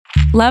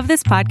Love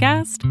this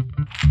podcast?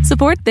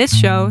 Support this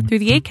show through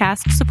the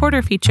Acast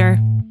supporter feature.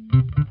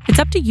 It's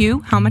up to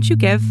you how much you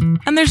give,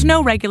 and there's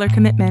no regular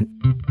commitment.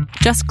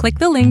 Just click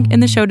the link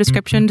in the show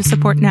description to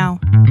support now.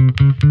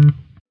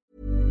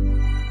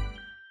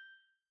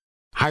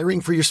 Hiring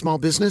for your small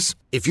business?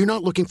 If you're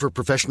not looking for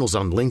professionals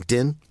on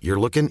LinkedIn, you're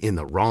looking in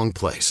the wrong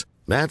place.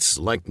 That's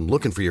like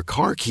looking for your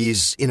car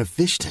keys in a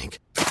fish tank.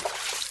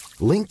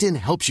 LinkedIn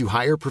helps you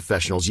hire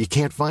professionals you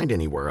can't find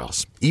anywhere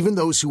else, even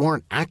those who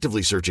aren't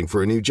actively searching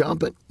for a new job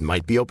but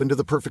might be open to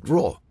the perfect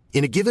role.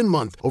 In a given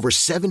month, over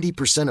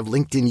 70% of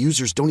LinkedIn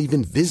users don't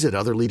even visit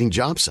other leading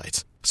job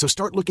sites. So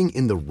start looking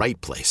in the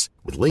right place.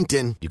 With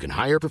LinkedIn, you can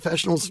hire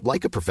professionals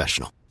like a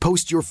professional.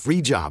 Post your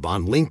free job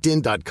on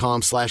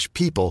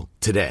linkedin.com/people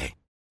today.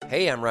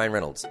 Hey, I'm Ryan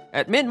Reynolds.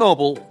 At Mint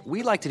Mobile,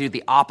 we like to do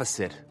the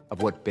opposite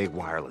of what Big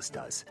Wireless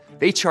does.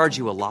 They charge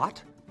you a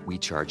lot. We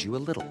charge you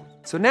a little.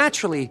 So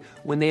naturally,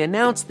 when they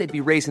announced they'd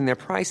be raising their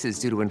prices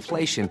due to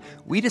inflation,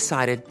 we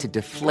decided to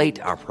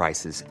deflate our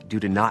prices due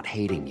to not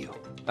hating you.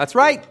 That's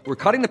right. We're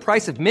cutting the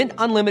price of Mint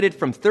Unlimited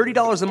from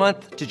 $30 a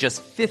month to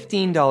just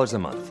 $15 a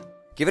month.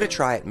 Give it a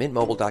try at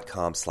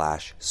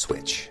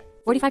mintmobile.com/switch.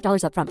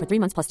 $45 up front for 3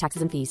 months plus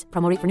taxes and fees.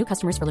 Promo rate for new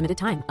customers for limited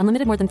time.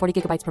 Unlimited more than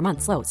 40 gigabytes per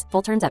month. Slows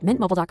full terms at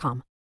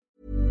mintmobile.com.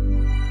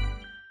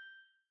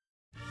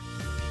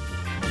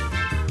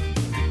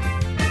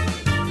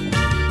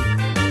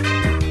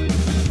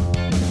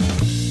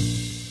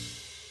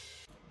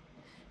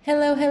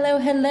 Hello, hello,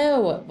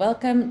 hello.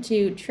 Welcome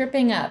to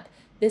Tripping Up.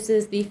 This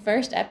is the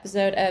first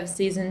episode of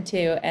season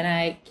 2, and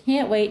I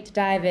can't wait to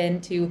dive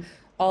into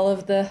all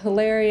of the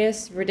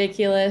hilarious,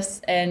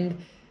 ridiculous,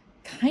 and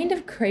kind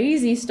of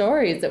crazy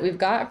stories that we've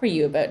got for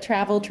you about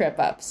travel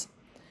trip-ups.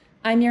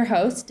 I'm your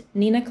host,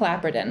 Nina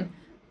Clapperton,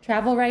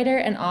 travel writer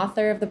and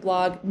author of the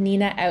blog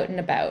Nina Out and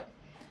About.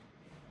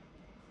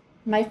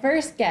 My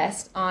first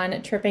guest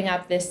on Tripping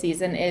Up this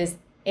season is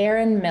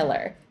Aaron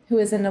Miller, who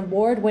is an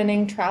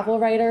award-winning travel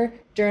writer,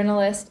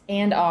 journalist,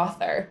 and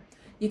author.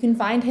 You can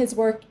find his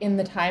work in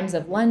the Times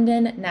of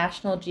London,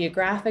 National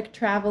Geographic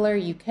Traveller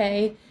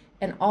UK,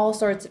 and all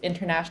sorts of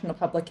international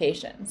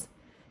publications.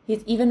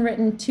 He's even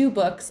written 2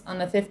 books on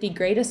the 50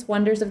 greatest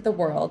wonders of the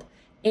world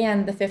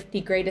and the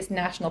 50 greatest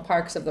national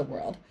parks of the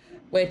world,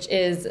 which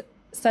is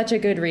such a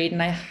good read,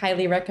 and I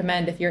highly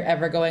recommend if you're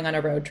ever going on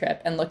a road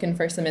trip and looking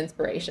for some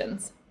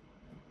inspirations.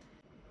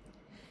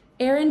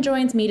 Aaron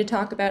joins me to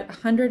talk about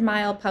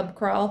 100-mile pub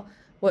crawl,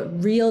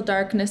 what real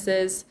darkness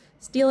is,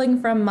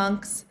 stealing from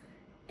monks,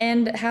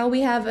 and how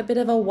we have a bit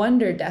of a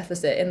wonder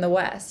deficit in the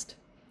West.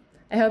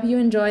 I hope you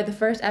enjoy the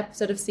first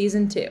episode of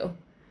season 2.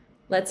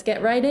 Let's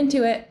get right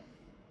into it.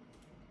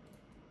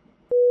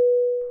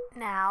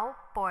 Now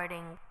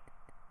boarding.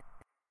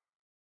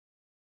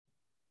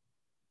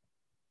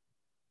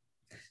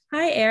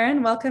 Hi,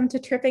 Aaron. Welcome to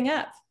Tripping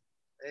Up.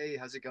 Hey,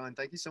 how's it going?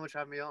 Thank you so much for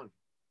having me on.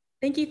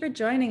 Thank you for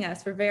joining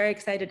us. We're very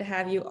excited to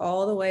have you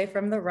all the way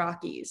from the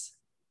Rockies.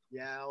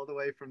 Yeah, all the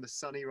way from the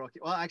sunny Rocky.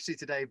 Well, actually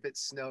today a bit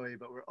snowy,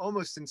 but we're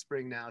almost in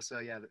spring now. So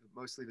yeah,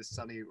 mostly the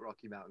sunny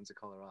Rocky Mountains of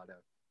Colorado.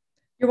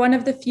 You're one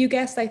of the few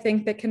guests, I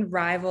think, that can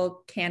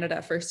rival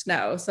Canada for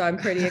snow. So I'm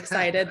pretty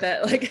excited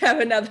that have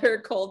another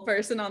cold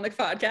person on the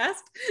podcast.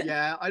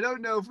 Yeah, I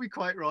don't know if we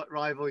quite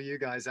rival you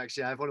guys,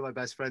 actually. I have one of my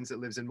best friends that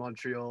lives in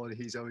Montreal, and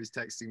he's always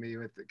texting me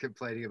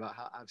complaining about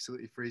how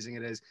absolutely freezing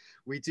it is.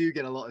 We do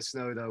get a lot of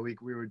snow, though. We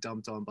were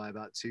dumped on by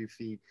about 2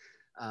 feet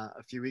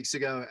a few weeks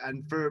ago.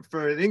 And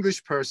for an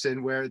English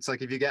person, where it's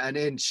like if you get an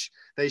inch,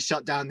 they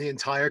shut down the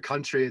entire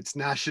country. It's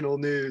national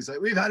news. Like,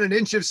 we've had an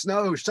inch of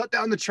snow, shut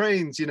down the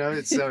trains,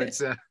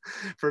 it's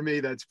for me,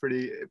 that's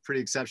pretty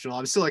exceptional.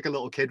 I'm still like a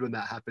little kid when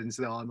that happens,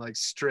 though. I'm like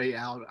straight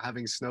out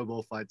having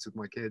snowball fights with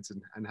my kids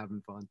and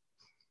having fun.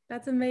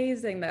 That's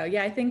amazing, though.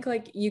 Yeah, I think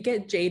you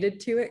get jaded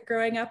to it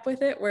growing up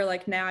with it, where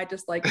now I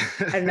just I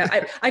don't know.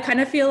 I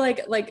kind of feel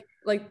like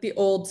the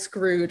old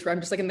Scrooge, where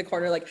I'm just in the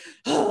corner,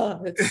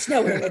 oh, it's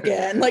snowing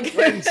again.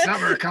 When's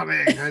summer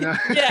coming? I know.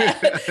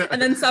 Yeah.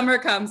 And then summer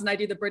comes, and I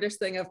do the British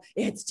thing of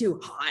it's too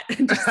hot,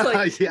 and just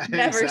yeah,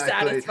 never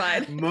exactly.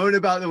 satisfied. Moan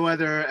about the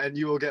weather, and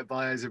you will get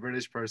by as a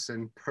British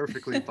person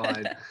perfectly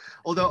fine.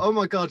 Although, oh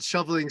my God,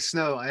 shoveling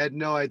snow! I had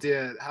no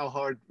idea how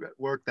hard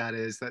work that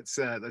is. That's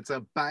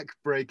a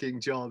back-breaking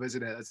job,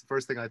 isn't it? That's the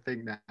first thing I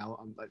think now.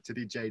 I'm to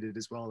be jaded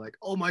as well.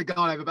 Oh my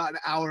God, I have about an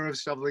hour of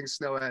shoveling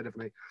snow ahead of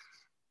me.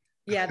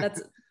 Yeah,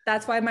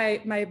 that's why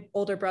my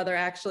older brother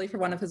actually, for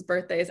one of his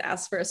birthdays,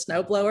 asked for a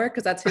snowblower,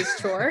 because that's his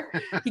chore.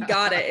 He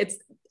got it. It's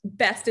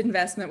best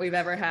investment we've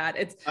ever had.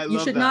 I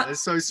love that.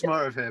 It's so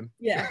smart of him.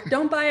 Yeah,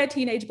 don't buy a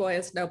teenage boy a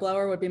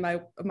snowblower would be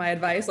my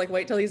advice.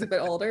 Wait till he's a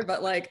bit older.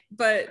 But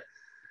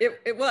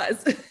it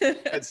was.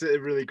 That's a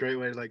really great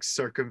way to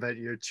circumvent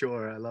your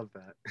chore. I love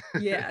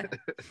that. Yeah.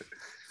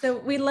 So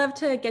we'd love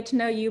to get to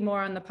know you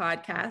more on the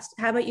podcast.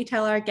 How about you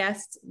tell our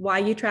guests why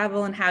you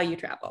travel and how you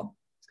travel?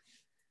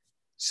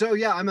 So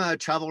yeah, I'm a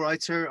travel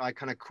writer. I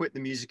kind of quit the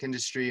music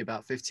industry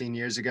about 15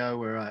 years ago,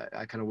 where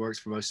I kind of worked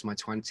for most of my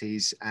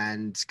 20s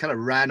and kind of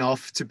ran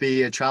off to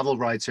be a travel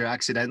writer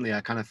accidentally.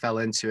 I kind of fell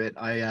into it.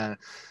 I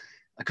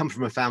I come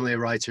from a family of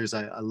writers.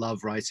 I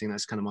love writing.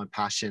 That's kind of my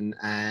passion.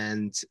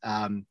 And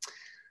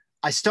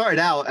I started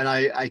out and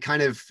I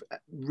kind of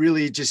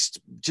really just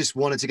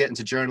wanted to get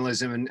into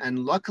journalism. And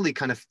luckily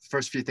kind of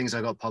first few things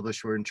I got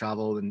published were in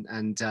travel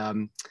and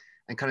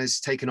kind of it's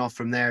taken off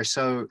from there.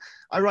 So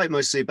I write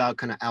mostly about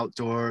kind of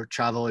outdoor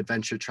travel,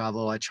 adventure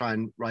travel. I try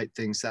and write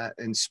things that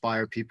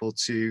inspire people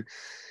to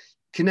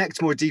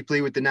connect more deeply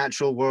with the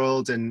natural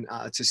world and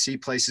to see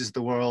places of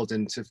the world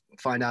and to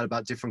find out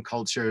about different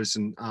cultures.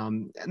 And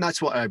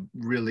that's what I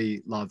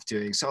really love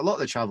doing. So a lot of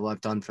the travel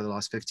I've done for the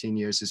last 15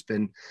 years has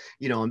been,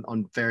 you know,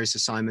 on various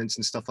assignments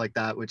and stuff like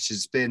that, which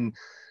has been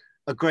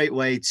a great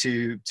way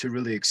to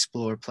really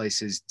explore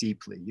places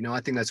deeply. You know, I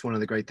think that's one of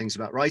the great things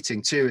about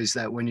writing too, is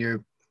that when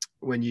you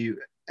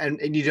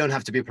and you don't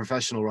have to be a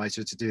professional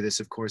writer to do this,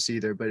 of course,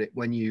 either. But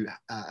when you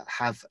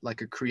have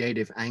like a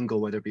creative angle,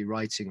 whether it be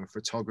writing or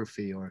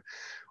photography or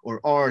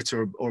art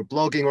or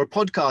blogging or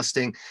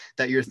podcasting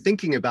that you're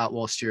thinking about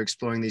whilst you're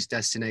exploring these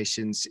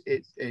destinations,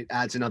 it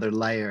adds another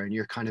layer and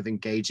you're kind of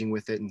engaging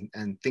with it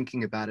and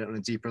thinking about it on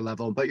a deeper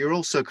level. But you're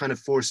also kind of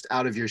forced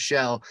out of your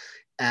shell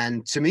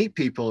and to meet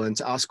people and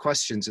to ask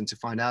questions and to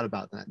find out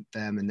about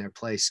them and their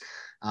place.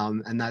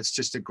 And that's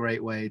just a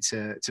great way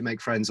to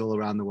make friends all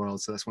around the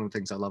world. So that's one of the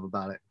things I love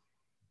about it.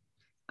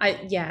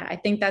 I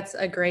think that's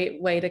a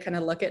great way to kind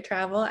of look at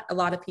travel. A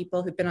lot of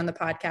people who've been on the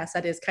podcast,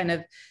 that is kind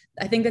of,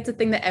 I think that's a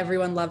thing that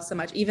everyone loves so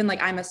much. Even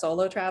like I'm a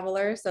solo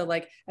traveler. So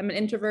like I'm an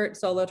introvert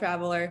solo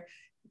traveler.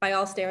 By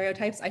all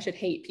stereotypes, I should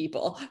hate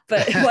people.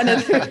 But one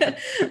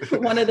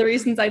of the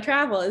reasons I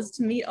travel is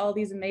to meet all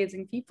these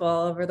amazing people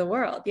all over the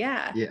world.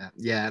 Yeah.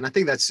 Yeah. And I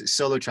think that's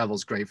solo travel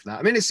is great for that.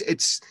 I mean,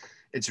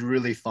 it's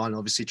really fun,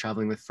 obviously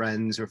traveling with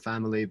friends or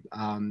family.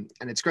 And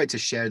it's great to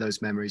share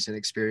those memories and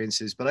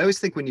experiences. But I always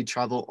think when you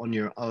travel on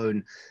your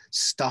own,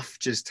 stuff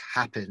just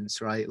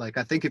happens, right? Like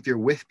I think if you're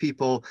with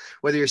people,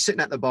 whether you're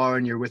sitting at the bar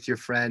and you're with your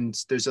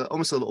friends, there's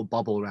almost a little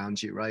bubble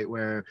around you, right?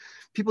 Where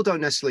people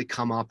don't necessarily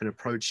come up and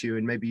approach you.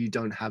 And maybe you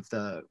don't have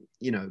the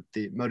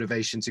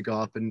motivation to go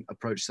up and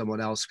approach someone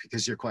else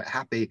because you're quite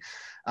happy.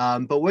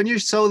 But when you're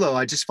solo,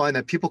 I just find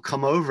that people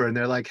come over and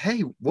they're like,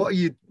 hey, what are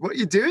you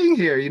doing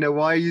here? You know,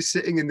 why are you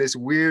sitting in this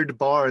weird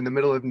bar in the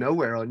middle of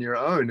nowhere on your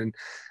own? And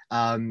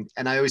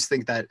I always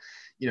think that,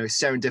 you know,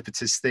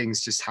 serendipitous things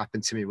just happen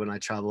to me when I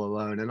travel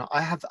alone. And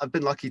I've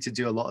been lucky to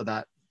do a lot of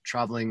that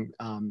traveling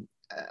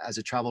as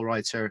a travel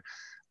writer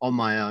on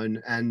my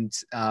own. And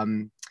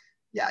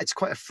yeah, it's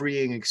quite a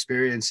freeing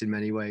experience in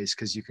many ways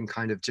because you can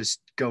kind of just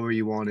go where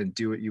you want and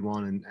do what you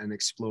want and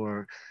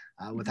explore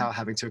without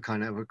having to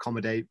kind of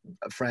accommodate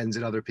friends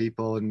and other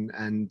people.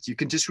 And you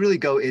can just really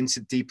go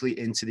deeply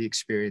into the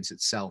experience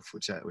itself,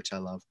 which I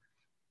love.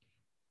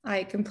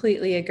 I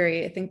completely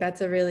agree. I think that's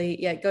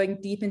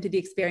going deep into the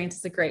experience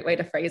is a great way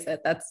to phrase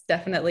it. That's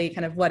definitely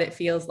kind of what it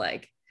feels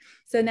like.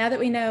 So now that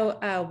we know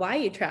why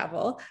you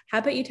travel, how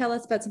about you tell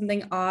us about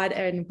something odd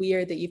and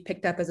weird that you've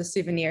picked up as a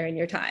souvenir in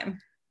your time?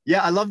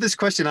 Yeah, I love this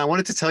question. I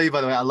wanted to tell you, by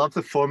the way, I love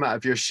the format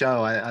of your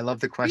show. I love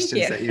the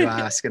questions that you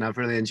ask, and I've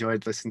really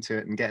enjoyed listening to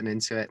it and getting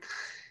into it.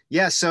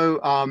 Yeah, so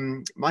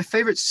my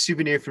favorite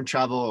souvenir from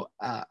travel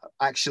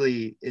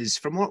actually is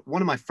from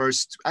one of my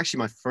first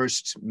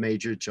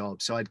major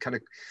job. So I'd kind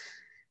of,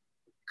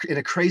 in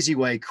a crazy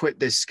way, quit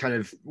this kind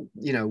of,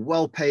 you know,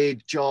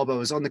 well-paid job. I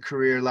was on the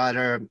career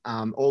ladder,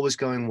 all was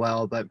going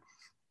well, but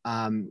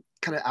kind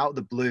of out of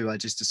the blue, I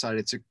just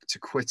decided to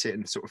quit it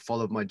and sort of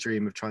follow my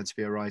dream of trying to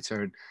be a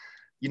writer. And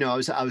you know, I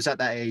was at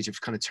that age of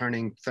kind of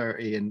turning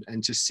 30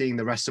 and just seeing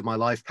the rest of my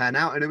life pan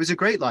out. And it was a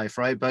great life,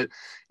 right? But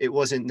it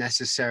wasn't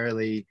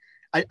necessarily,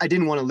 I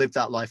didn't want to live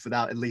that life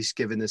without at least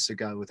giving this a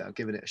go, without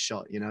giving it a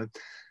shot, you know?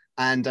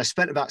 And I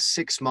spent about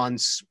 6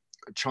 months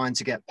trying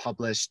to get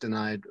published, and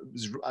I'd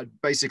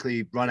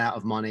basically run out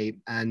of money.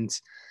 And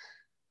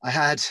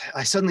I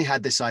suddenly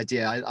had this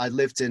idea. I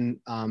lived in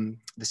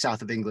the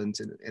south of England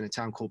in a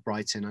town called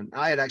Brighton, and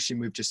I had actually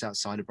moved just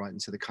outside of Brighton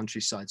to the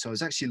countryside. So I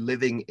was actually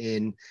living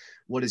in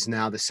what is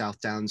now the South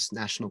Downs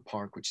National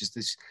Park, which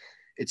is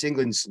it's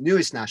England's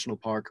newest national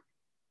park.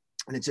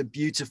 And it's a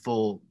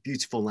beautiful,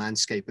 beautiful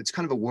landscape. It's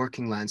kind of a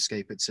working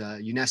landscape. It's a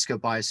UNESCO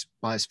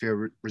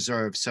Biosphere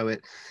Reserve. So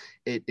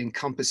it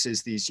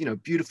encompasses these, you know,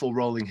 beautiful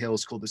rolling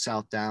hills called the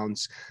South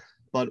Downs,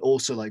 but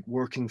also like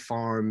working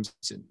farms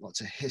and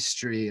lots of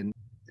history. And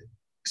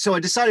so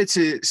I decided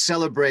to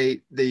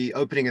celebrate the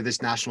opening of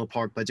this national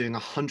park by doing a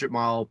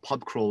 100-mile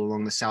pub crawl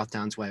along the South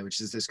Downs Way,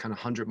 which is this kind of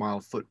 100-mile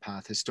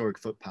footpath, historic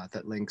footpath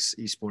that links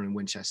Eastbourne and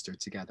Winchester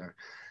together.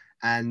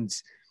 And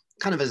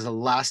kind of as a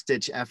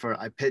last-ditch effort,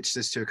 I pitched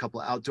this to a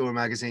couple of outdoor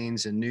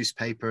magazines and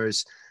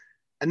newspapers,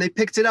 and they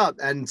picked it up.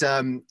 And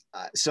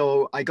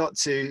so I got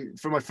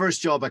for my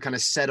first job, I kind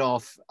of set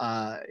off,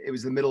 it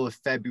was the middle of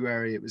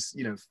February. It was,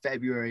 you know,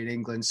 February in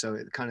England. So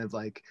it kind of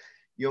like,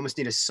 you almost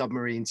need a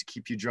submarine to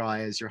keep you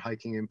dry as you're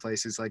hiking in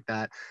places like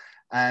that.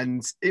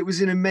 And it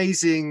was an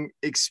amazing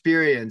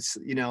experience.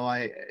 You know,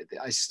 I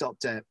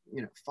stopped at,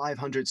 you know,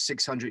 500,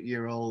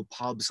 600-year-old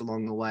pubs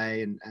along the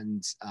way.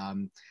 And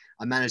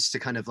I managed to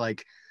kind of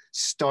like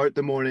start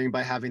the morning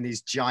by having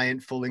these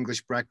giant full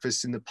English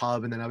breakfasts in the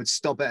pub, and then I would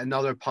stop at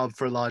another pub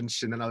for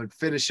lunch, and then I would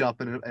finish up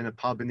in a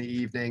pub in the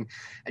evening.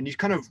 And you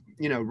kind of,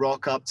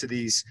 rock up to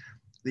these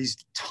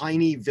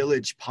tiny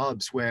village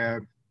pubs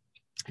where,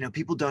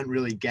 people don't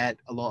really get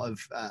a lot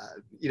of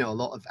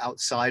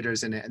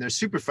outsiders in it, and they're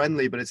super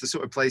friendly, but it's the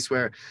sort of place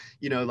where,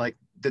 like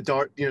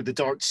the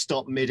darts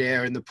stop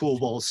midair and the pool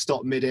balls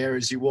stop midair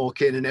as you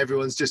walk in, and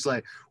everyone's just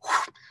like,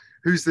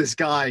 who's this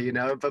guy,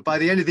 But by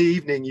the end of the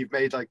evening, you've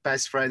made like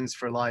best friends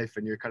for life,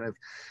 and you're kind of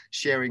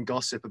sharing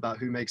gossip about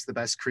who makes the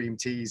best cream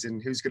teas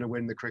and who's going to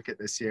win the cricket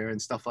this year and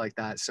stuff like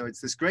that. So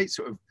it's this great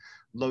sort of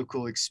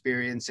local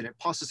experience, and it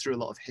passes through a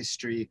lot of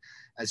history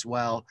as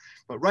well.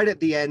 But right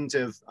at the end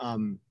of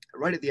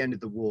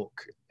the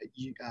walk,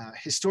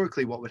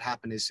 historically what would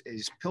happen is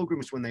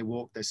pilgrims, when they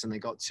walked this and they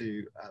got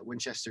to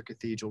Winchester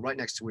Cathedral, right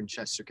next to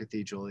Winchester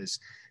Cathedral is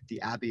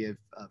the Abbey of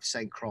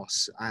St.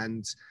 Cross,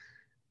 and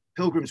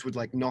pilgrims would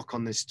like knock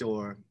on this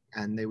door,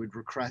 and they would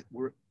request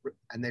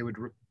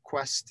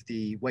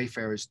the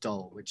Wayfarer's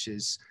Dole, which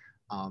is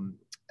a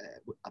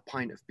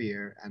pint of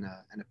beer and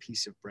a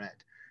piece of bread.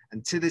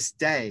 And to this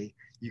day,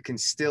 you can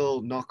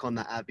still knock on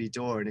the Abbey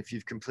door. And if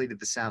you've completed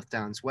the South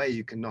Downs Way,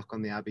 you can knock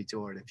on the Abbey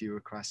door. And if you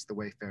request the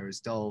Wayfarer's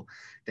Dole,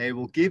 they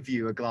will give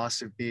you a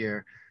glass of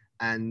beer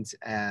and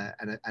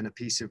a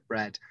piece of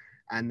bread.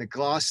 And the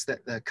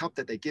cup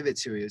that they give it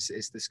to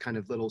is this kind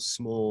of little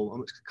small,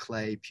 almost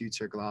clay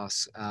pewter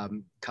glass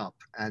cup.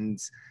 And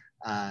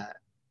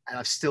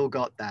I've still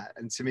got that.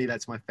 And to me,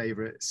 that's my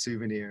favorite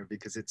souvenir,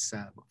 because it's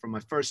from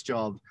my first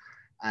job,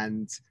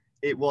 and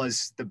it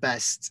was the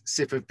best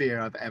sip of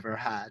beer I've ever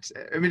had.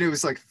 I mean, it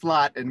was like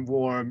flat and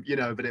warm,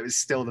 but it was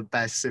still the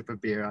best sip of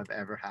beer I've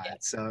ever had. Yeah.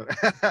 So,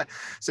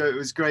 so it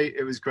was great.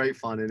 It was great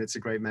fun, and it's a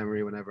great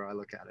memory whenever I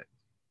look at it.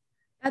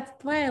 That's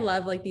why I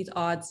love like these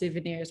odd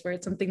souvenirs where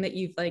it's something that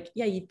you've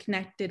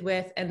connected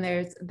with, and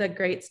there's the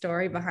great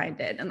story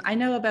behind it. And I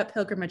know about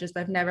pilgrimages,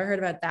 but I've never heard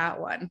about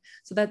that one.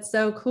 So that's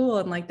so cool.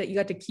 And like that you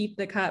got to keep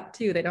the cup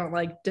too. They don't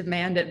like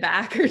demand it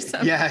back or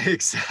something. Yeah,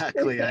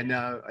 exactly. I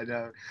know.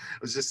 I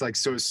was just like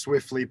sort of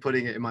swiftly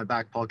putting it in my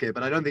back pocket,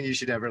 but I don't think you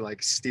should ever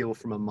like steal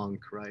from a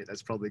monk, right?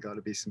 That's probably got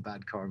to be some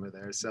bad karma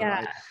there. So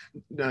yeah.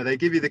 No, they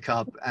give you the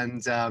cup,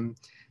 and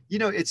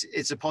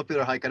it's a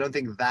popular hike. I don't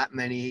think that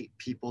many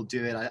people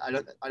do it. I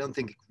don't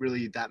think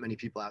really that many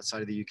people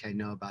outside of the UK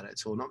know about it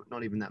at all.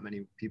 Not even that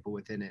many people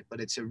within it. But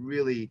it's a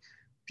really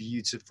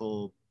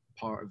beautiful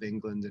part of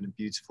England and a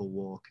beautiful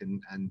walk.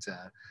 And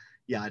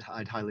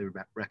I'd highly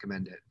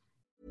recommend it.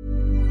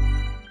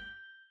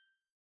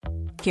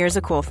 Here's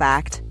a cool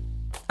fact: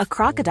 a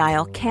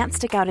crocodile can't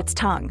stick out its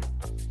tongue.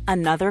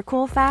 Another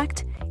cool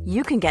fact: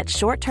 you can get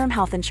short-term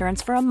health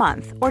insurance for a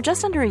month or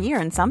just under a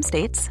year in some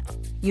states.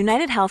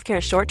 United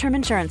Healthcare short-term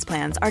insurance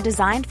plans are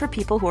designed for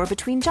people who are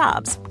between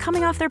jobs,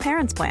 coming off their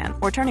parents' plan,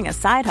 or turning a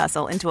side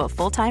hustle into a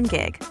full-time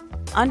gig.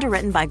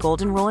 Underwritten by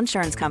Golden Rule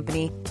Insurance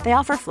Company, they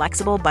offer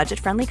flexible,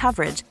 budget-friendly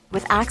coverage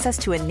with access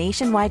to a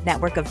nationwide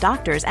network of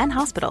doctors and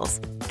hospitals.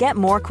 Get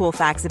more cool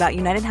facts about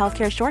United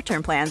Healthcare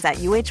short-term plans at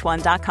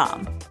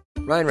uh1.com.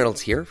 Ryan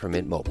Reynolds here from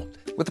Mint Mobile.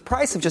 With the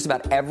price of just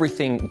about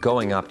everything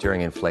going up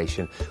during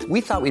inflation,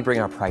 we thought we'd bring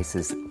our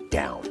prices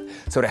down.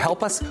 So to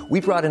help us,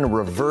 we brought in a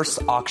reverse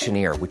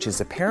auctioneer, which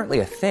is apparently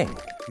a thing.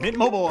 Mint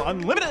Mobile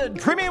Unlimited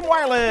Premium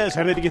Wireless.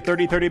 How to get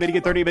 30, 30, bit to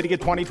get 30, bit to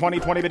get 20,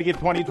 20, 20, bit to get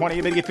 20,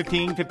 20, bit to get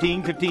 15,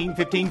 15, 15,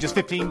 15, just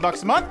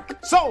 $15 a month?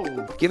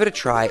 Sold! Give it a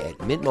try at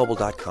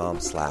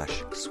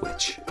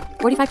mintmobile.com/switch.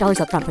 $45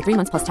 up front for 3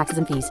 months plus taxes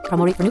and fees.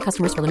 Promo rate for new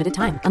customers for limited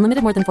time.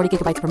 Unlimited more than 40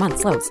 gigabytes per month.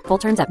 Slows full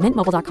terms at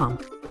mintmobile.com.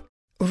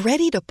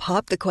 Ready to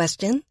pop the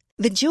question?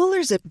 The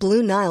jewelers at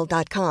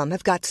BlueNile.com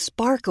have got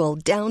sparkle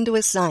down to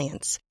a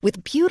science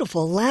with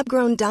beautiful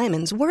lab-grown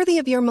diamonds worthy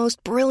of your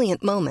most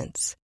brilliant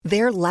moments.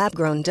 Their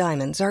lab-grown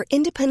diamonds are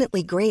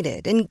independently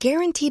graded and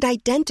guaranteed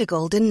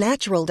identical to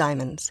natural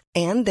diamonds,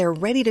 and they're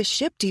ready to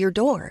ship to your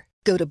door.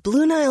 Go to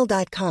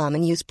BlueNile.com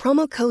and use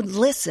promo code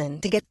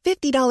LISTEN to get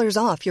 $50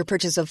 off your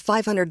purchase of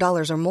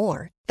 $500 or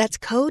more. That's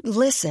code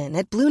LISTEN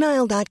at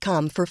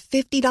BlueNile.com for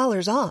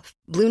 $50 off.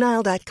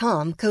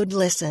 BlueNile.com, code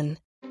LISTEN.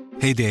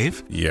 Hey,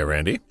 Dave. Yeah,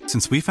 Randy.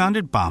 Since we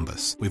founded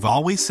Bombas, we've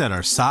always said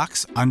our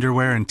socks,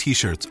 underwear, and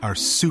T-shirts are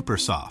super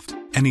soft.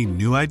 Any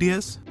new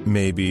ideas?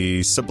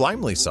 Maybe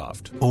sublimely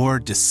soft. Or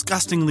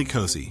disgustingly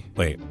cozy.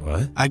 Wait,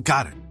 what? I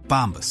got it.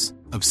 Bombas.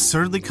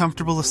 Absurdly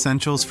comfortable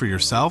essentials for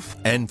yourself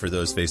and for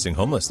those facing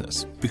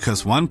homelessness.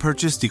 Because one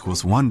purchased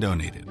equals one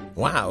donated.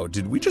 Wow,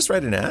 did we just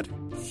write an ad?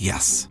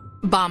 Yes.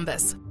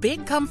 Bombas.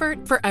 Big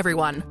comfort for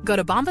everyone. Go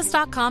to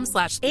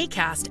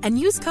bombas.com/ACAST and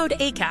use code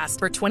ACAST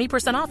for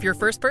 20% off your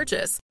first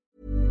purchase.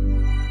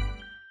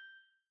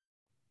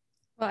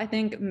 Well, I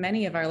think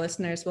many of our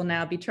listeners will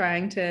now be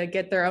trying to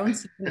get their own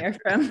souvenir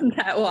from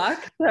that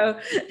walk. So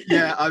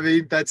yeah, I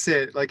mean, that's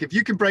it. Like if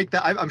you can break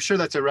that, I'm sure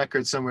that's a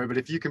record somewhere, but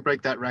if you can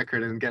break that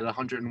record and get a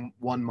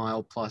 101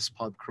 mile plus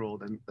pub crawl,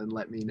 then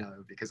let me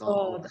know, because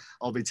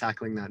I'll be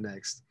tackling that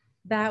next.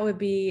 That would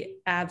be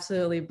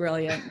absolutely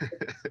brilliant.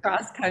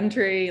 Cross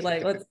country,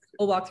 like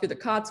we'll walk through the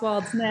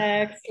Cotswolds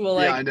next.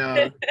 We'll Yeah, I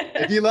know.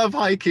 If you love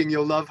hiking,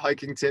 you'll love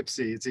hiking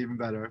Tipsy. It's even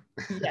better.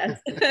 Yes.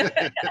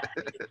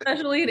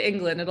 Especially in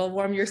England, it'll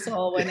warm your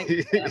soul when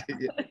it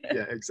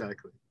yeah,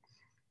 exactly.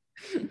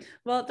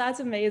 Well, that's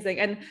amazing.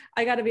 And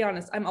I got to be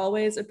honest, I'm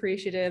always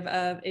appreciative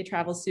of a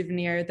travel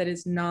souvenir that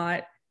is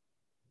not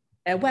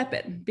a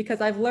weapon, because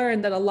I've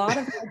learned that a lot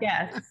of my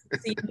guests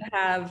seem to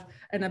have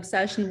an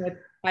obsession with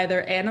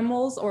either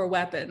animals or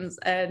weapons.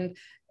 And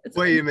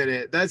wait a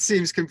minute, that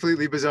seems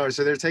completely bizarre.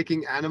 So they're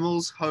taking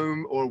animals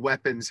home or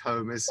weapons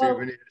home as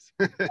souvenirs?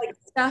 Like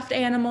stuffed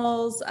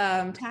animals,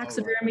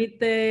 taxidermy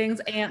things,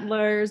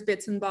 antlers,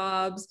 bits and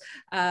bobs,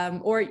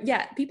 or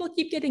people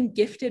keep getting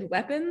gifted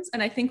weapons,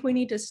 and I think we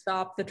need to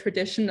stop the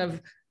tradition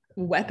of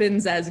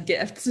weapons as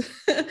gifts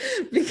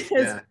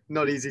because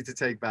not easy to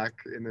take back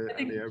in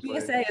the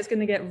airplane. PSA is going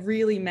to get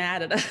really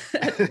mad at us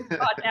at the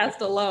podcast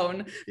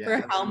alone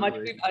for how much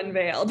we've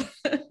unveiled.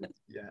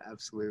 Yeah,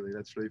 absolutely.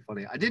 That's really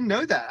funny. I didn't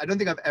know that. I don't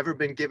think I've ever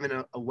been given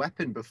a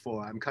weapon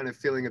before. I'm kind of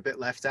feeling a bit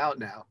left out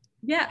now.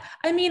 Yeah,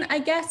 I mean, I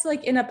guess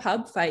like in a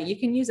pub fight, you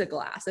can use a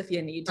glass if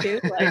you need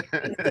to. Like,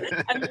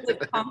 I'm just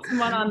like pump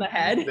someone on the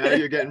head. Now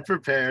you're getting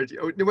prepared.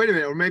 Oh, wait a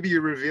minute, or maybe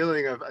you're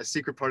revealing a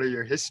secret part of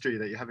your history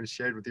that you haven't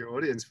shared with your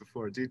audience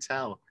before. Do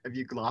tell. Have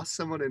you glassed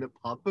someone in a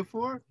pub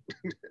before?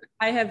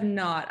 I have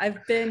not.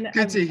 I've been.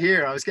 Good to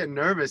hear. I was getting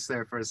nervous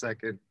there for a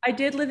second. I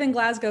did live in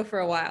Glasgow for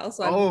a while,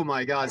 so. Oh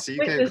my God! So you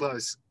came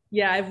close.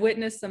 Yeah, I've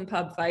witnessed some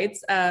pub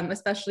fights,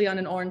 especially on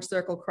an orange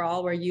circle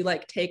crawl where you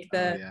like take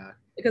the.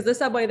 Because the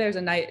subway there's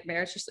a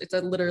nightmare. It's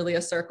literally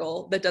a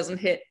circle that doesn't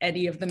hit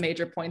any of the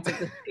major points of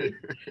the city,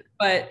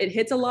 but it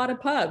hits a lot of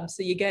pubs.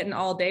 So you get an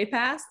all day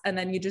pass and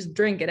then you just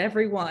drink at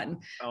every one.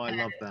 Oh, I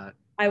love that.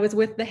 I was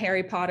with the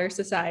Harry Potter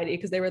Society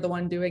because they were the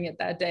one doing it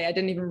that day. I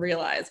didn't even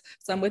realize.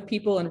 So I'm with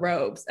people in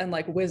robes and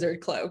like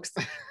wizard cloaks.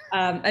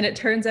 And it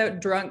turns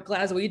out drunk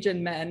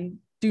Glaswegian men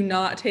do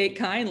not take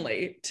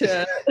kindly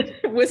to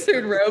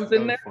wizard robes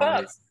in their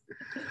pubs.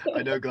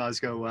 I know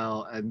Glasgow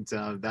well, and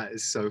that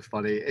is so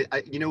funny.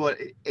 You know what?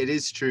 It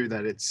is true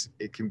that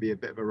it can be a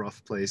bit of a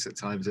rough place at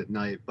times at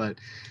night, but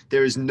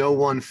there is no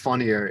one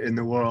funnier in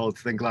the world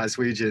than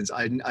Glaswegians.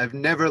 I've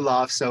never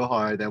laughed so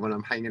hard than when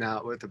I'm hanging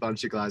out with a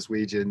bunch of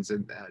Glaswegians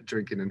and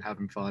drinking and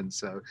having fun.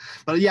 So,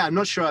 but yeah, I'm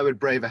not sure I would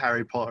brave a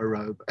Harry Potter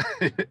robe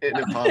in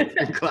a pub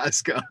in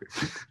Glasgow.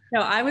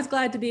 No, I was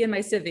glad to be in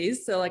my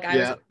civvies. So like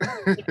I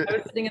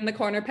was sitting in the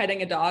corner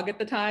petting a dog at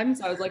the time.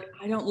 So I was like,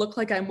 I don't look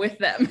like I'm with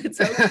them.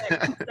 It's okay.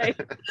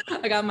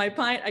 I got my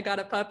pint, I got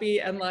a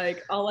puppy, and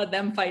like I'll let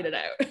them fight it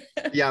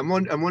out. Yeah, I'm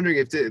wondering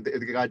if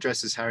the guy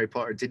dressed as Harry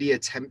Potter, did he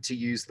attempt to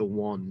use the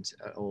wand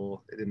at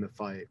all in the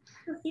fight?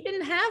 He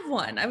didn't have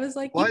one. I was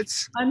like, what?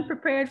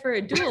 Unprepared for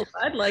a duel,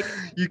 bud. Like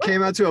you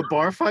came out to a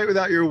bar fight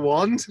without your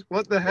wand?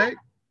 What the heck?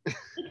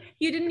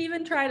 You didn't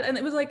even try to, and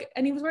it was like,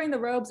 and he was wearing the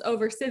robes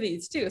over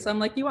civvies too. So I'm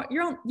like, you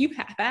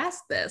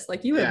half-assed this.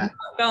 Like you have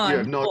not gone. You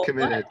have not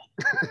committed.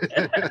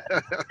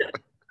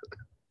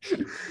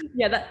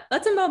 Yeah,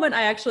 that's a moment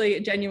I actually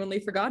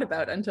genuinely forgot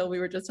about until we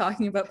were just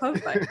talking about pub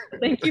fights.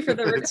 Thank you for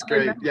the That's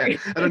great. memory.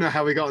 Yeah, I don't know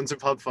how we got into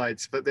pub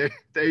fights, but there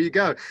you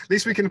go. At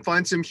least we can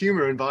find some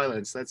humor in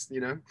violence. That's,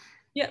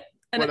 Yeah.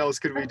 And what else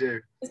could we do?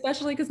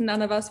 Especially because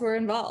none of us were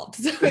involved.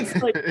 So it's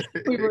like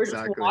we were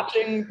just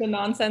watching the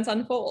nonsense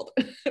unfold.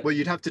 Well,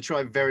 you'd have to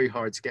try very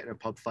hard to get in a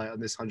pub fight on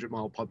this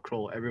 100-mile pub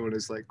crawl. Everyone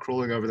is like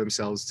crawling over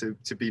themselves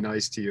to be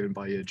nice to you and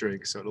buy you a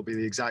drink. So it'll be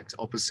the exact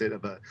opposite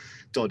of a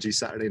dodgy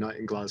Saturday night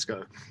in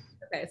Glasgow.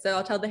 Okay, so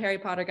I'll tell the Harry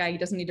Potter guy he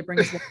doesn't need to bring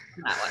his wife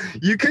on that one.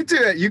 You could do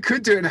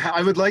it.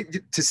 I would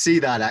like to see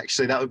that,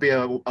 actually. That would be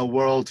a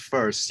world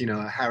first.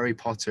 A Harry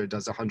Potter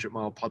does a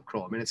 100-mile pub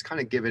crawl. I mean, it's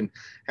kind of given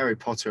Harry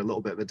Potter a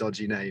little bit of a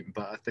dodgy name,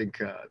 but I think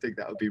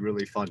that would be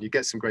really fun. You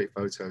get some great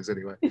photos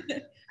anyway.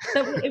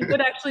 It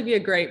would actually be a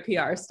great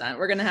PR stunt.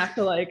 We're going to have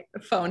to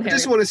phone Harry. I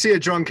just want to see a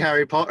drunk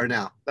Harry Potter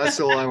now. That's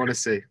all I want to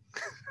see.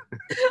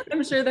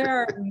 I'm sure there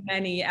are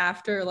many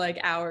after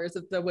hours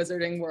of the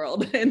wizarding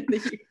world in the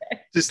UK.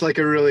 Just like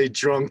a really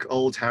drunk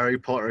old Harry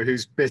Potter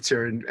who's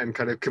bitter and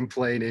kind of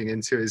complaining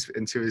into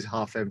his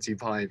half-empty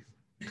pint.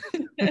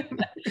 That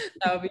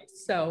would be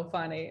so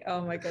funny.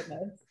 Oh my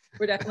goodness.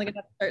 We're definitely gonna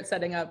have to start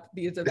setting up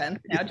these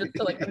events now just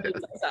to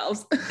amuse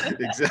ourselves.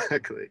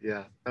 Exactly.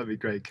 Yeah, that'd be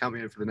great. Count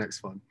me in for the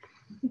next one.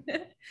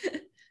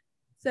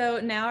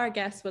 So now our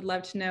guests would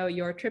love to know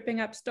your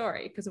tripping up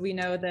story, because we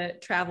know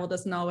that travel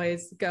doesn't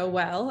always go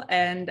well.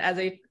 And as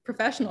a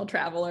professional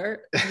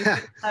traveler, you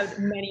have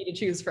many to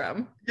choose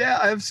from. Yeah,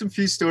 I have some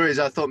few stories.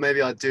 I thought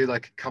maybe I'd do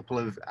a couple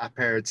of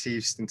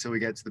aperitifs until we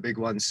get to the big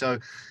one. So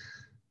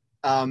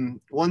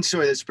one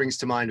story that springs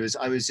to mind was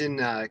I was in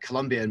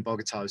Colombia, in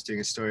Bogota. I was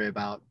doing a story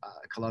about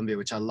Colombia,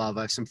 which I love.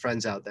 I have some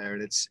friends out there,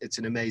 and it's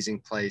an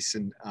amazing place.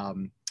 And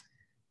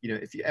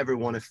if you ever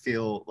want to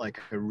feel like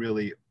a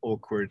really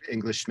awkward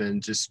Englishman,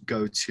 just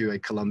go to a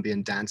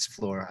Colombian dance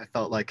floor. I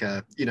felt like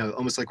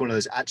almost like one of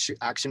those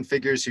action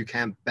figures who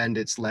can't bend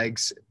its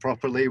legs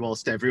properly,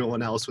 whilst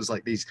everyone else was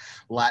like these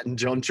Latin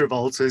John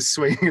Travoltas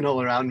swinging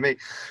all around me.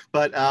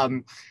 But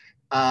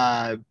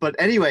But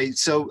anyway,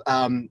 so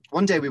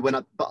one day we went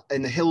up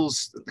in the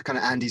hills, the kind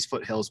of Andes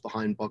foothills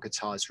behind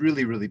Bogota. It's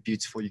really, really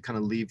beautiful. You kind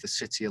of leave the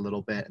city a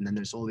little bit, and then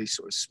there's all these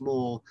sort of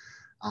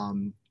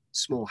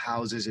small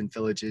houses and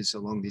villages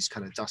along these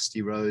kind of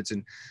dusty roads.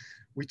 And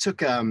we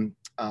took a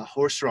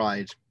horse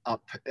ride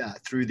up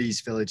through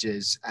these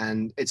villages,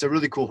 and it's a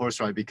really cool horse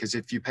ride because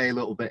if you pay a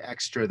little bit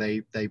extra,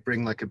 they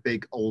bring like a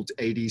big old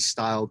 80s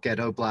style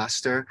ghetto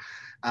blaster,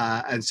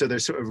 and so they're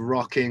sort of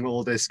rocking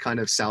all this kind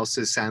of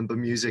salsa samba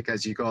music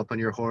as you go up on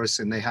your horse,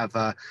 and they have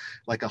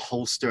like a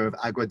holster of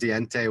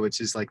aguardiente,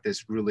 which is like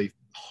this really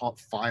hot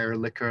fire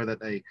liquor that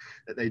they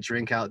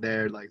drink out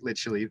there, like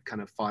literally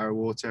kind of fire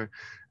water.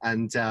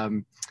 And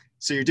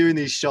so you're doing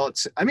these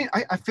shots. I mean,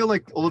 I feel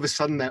like all of a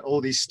sudden that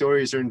all these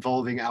stories are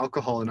involving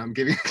alcohol, and I'm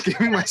giving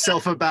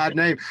myself a bad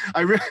name.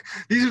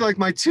 These are like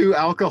my 2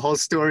 alcohol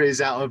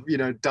stories out of,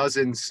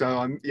 dozens.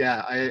 So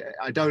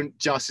I don't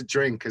just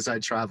drink as I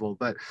travel.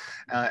 But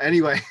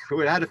anyway,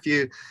 we had a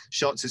few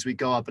shots as we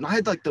go up, and I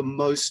had like the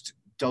most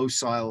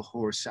docile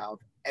horse out of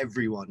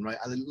everyone, right?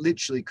 I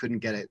literally couldn't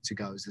get it to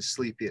go. It was the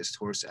sleepiest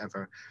horse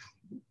ever.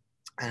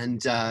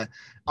 And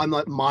I'm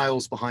like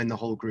miles behind the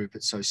whole group.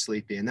 It's so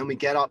sleepy. And then we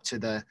get up to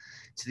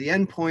the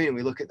end point, and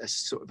we look at this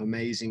sort of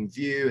amazing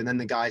view. And then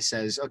the guy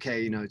says,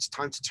 okay, it's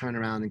time to turn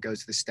around and go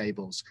to the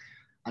stables.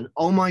 And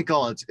oh my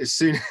God, as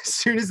soon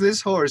as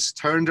this horse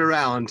turned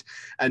around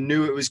and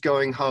knew it was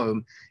going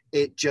home,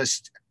 it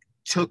just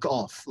took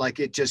off. Like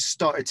it just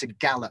started to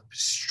gallop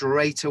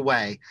straight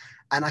away.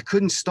 And I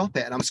couldn't stop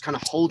it. And I was kind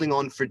of holding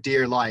on for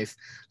dear life,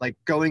 like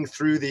going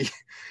through these,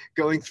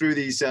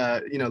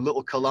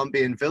 little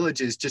Colombian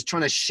villages, just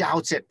trying to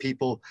shout at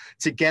people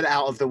to get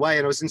out of the way.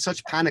 And I was in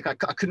such panic. I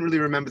couldn't really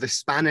remember the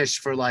Spanish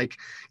for like,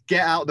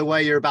 get out of the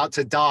way, you're about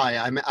to die.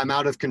 I'm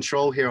out of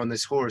control here on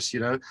this horse,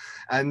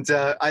 And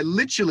I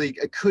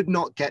could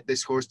not get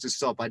this horse to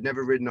stop. I'd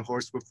never ridden a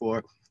horse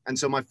before. And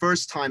so my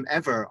first time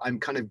ever, I'm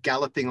kind of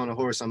galloping on a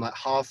horse. I'm like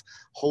half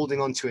holding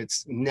onto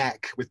its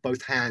neck with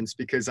both hands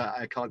because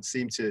I can't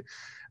seem to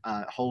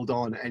hold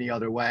on any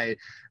other way.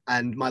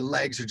 And my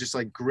legs are just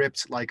like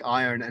gripped like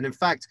iron. And in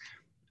fact,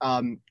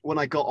 when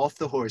I got off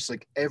the horse,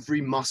 like every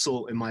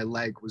muscle in my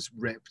leg was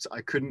ripped. I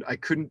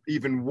couldn't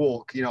even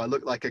walk. I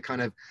looked like a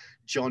kind of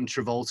John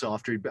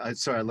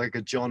Travolta like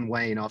a John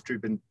Wayne after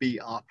he'd been beat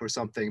up or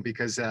something,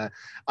 because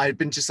I'd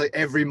been just like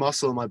every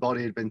muscle in my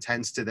body had been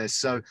tense to this.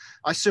 So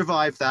I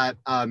survived that.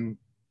 I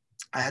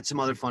had some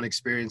other fun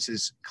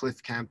experiences,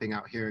 cliff camping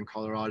out here in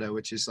Colorado,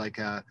 which is like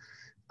an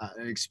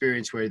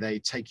experience where they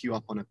take you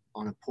up on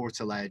a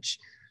portaledge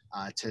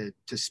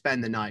to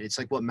spend the night. It's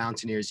like what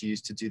mountaineers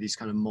use to do these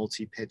kind of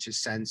multi-pitch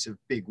ascents of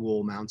big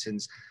wall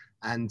mountains.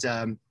 And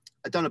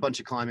I'd done a bunch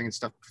of climbing and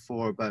stuff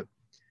before, but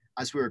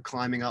as we were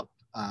climbing up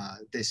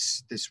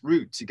this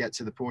route to get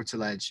to the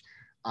portaledge,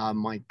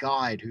 my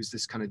guide, who's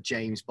this kind of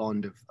James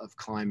Bond of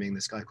climbing,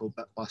 this guy called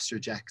Buster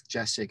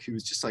Jessic, who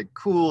was just like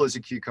cool as a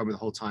cucumber the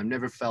whole time,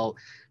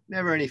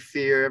 never any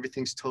fear,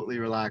 everything's totally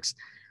relaxed.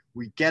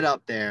 We get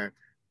up there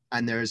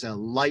and there's a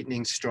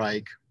lightning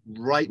strike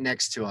right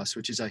next to us,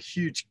 which is a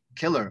huge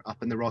killer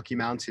up in the Rocky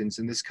Mountains.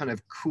 And this kind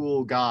of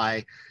cool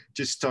guy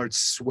just starts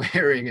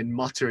swearing and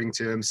muttering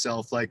to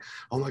himself like,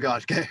 oh my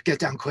God, get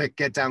down quick.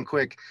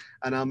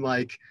 And I'm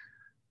like,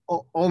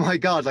 oh my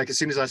God. Like as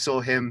soon as I saw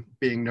him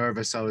being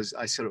nervous,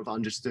 I sort of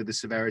understood the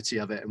severity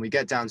of it. And we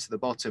get down to the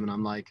bottom and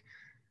I'm like,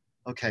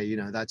 okay,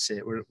 that's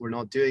it. We're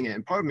not doing it.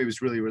 And part of me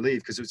was really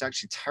relieved because it was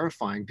actually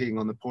terrifying being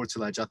on the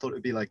portaledge. I thought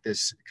it'd be like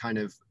this kind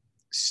of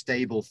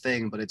stable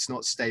thing, but it's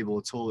not stable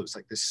at all. It was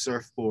like this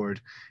surfboard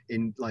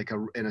in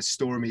a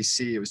stormy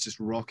sea. It was just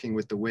rocking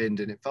with the wind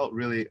and it felt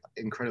really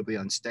incredibly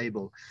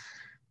unstable.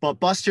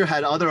 But Buster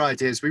had other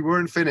ideas. We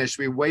weren't finished.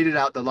 We waited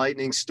out the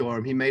lightning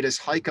storm. He made us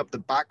hike up the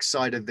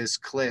backside of this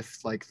cliff,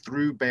 like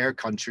through bear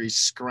country,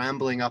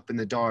 scrambling up in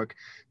the dark,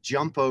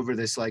 jump over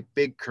this like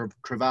big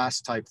crevasse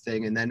type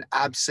thing, and then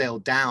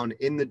abseil down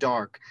in the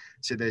dark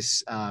to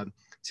this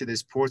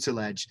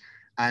portaledge.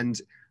 And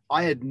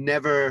I'd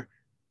never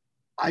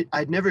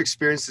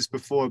experienced this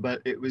before,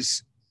 but it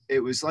was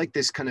like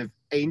this kind of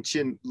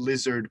ancient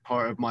lizard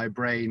part of my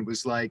brain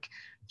was like,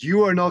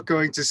 you are not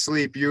going to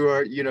sleep. You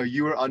are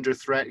under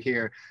threat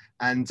here.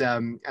 And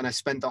I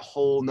spent the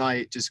whole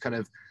night just kind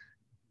of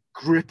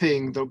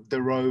gripping the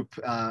rope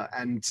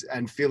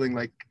and feeling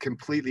like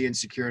completely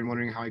insecure and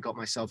wondering how I got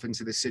myself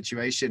into this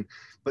situation.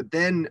 But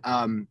then,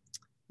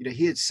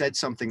 he had said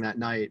something that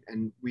night,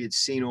 and we had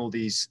seen all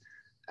these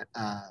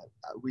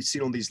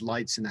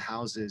lights in the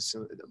houses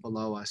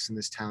below us in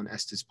this town,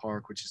 Estes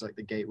Park, which is like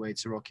the gateway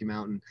to Rocky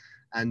Mountain.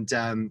 And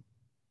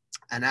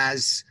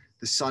as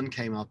the sun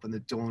came up and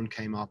the dawn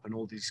came up and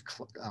all these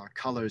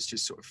colors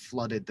just sort of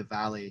flooded the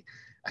valley,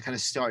 I kind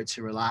of started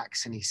to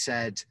relax. And he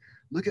said,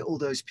 look at all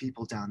those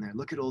people down there.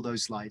 Look at all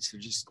those lights.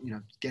 They're just,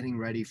 getting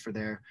ready for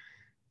their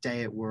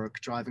day at work,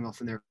 driving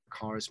off in their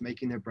cars,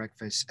 making their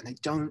breakfast. And they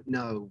don't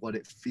know what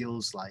it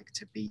feels like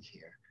to be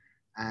here.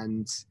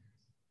 And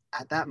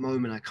at that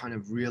moment, I kind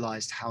of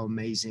realized how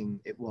amazing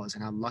it was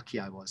and how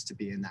lucky I was to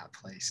be in that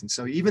place. And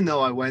so even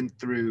though I went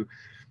through,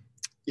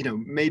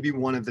 maybe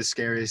one of the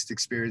scariest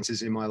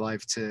experiences in my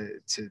life to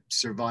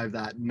survive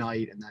that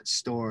night and that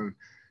storm.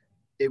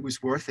 It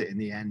was worth it in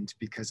the end,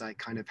 because I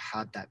kind of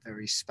had that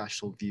very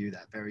special view,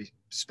 that very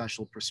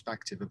special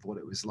perspective of what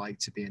it was like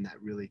to be in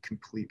that really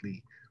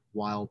completely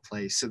wild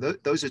place. So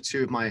those are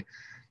two of my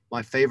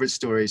favorite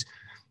stories.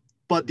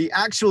 But the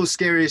actual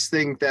scariest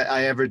thing that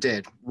I ever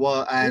did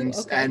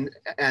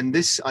and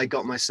this, I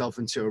got myself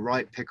into a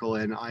right pickle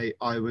in.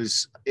 I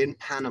was in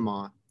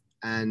Panama,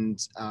 and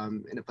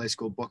in a place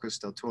called Bocas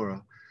del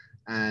Toro,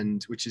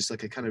 and which is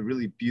like a kind of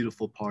really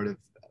beautiful part of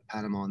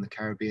Panama on the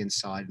Caribbean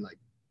side, like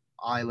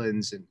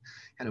islands and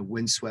kind of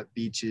windswept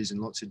beaches and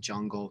lots of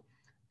jungle.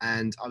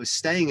 And I was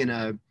staying in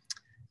a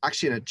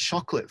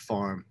chocolate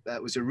farm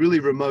that was a really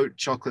remote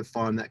chocolate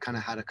farm that kind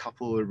of had a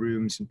couple of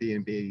rooms and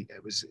B&B.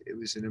 It was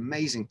an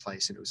amazing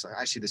place. And it was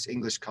actually this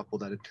English couple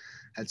that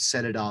had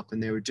set it up,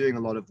 and they were doing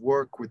a lot of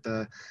work with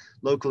the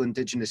local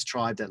indigenous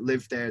tribe that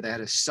lived there. They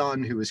had a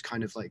son who was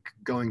kind of like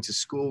going to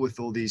school with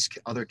all these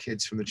other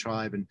kids from the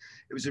tribe. And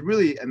it was a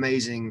really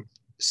amazing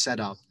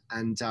setup.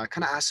 And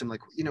kind of asked them,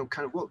 like,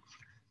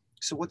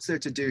 so what's there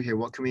to do here?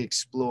 What can we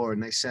explore?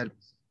 And they said,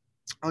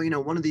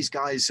 oh, one of these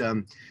guys,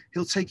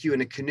 he'll take you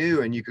in a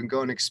canoe and you can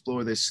go and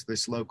explore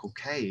this local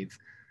cave.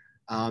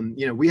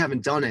 We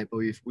haven't done it, but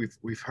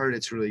we've heard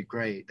it's really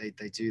great.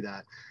 They do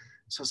that.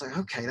 So I was like,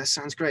 okay, that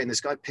sounds great. And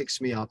this guy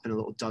picks me up in a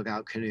little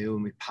dugout canoe,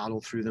 and we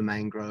paddle through the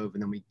mangrove,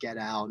 and then we get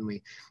out and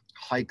we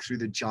hike through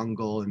the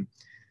jungle, and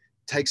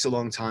it takes a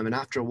long time. And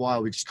after a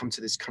while, we just come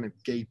to this kind of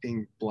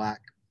gaping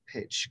black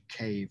pitch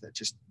cave that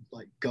just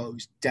like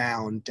goes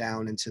down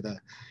into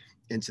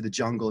the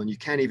jungle, and you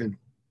can't even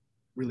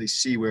really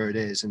see where it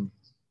is. And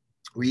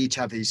we each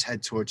have these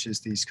head torches,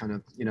 these kind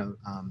of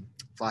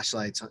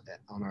flashlights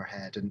on our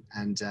head,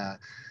 and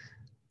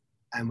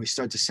we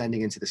start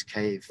descending into this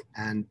cave.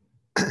 And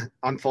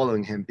I'm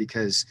following him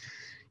because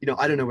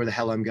I don't know where the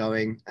hell I'm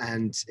going,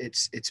 and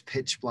it's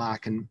pitch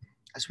black. And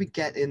as we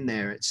get in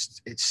there,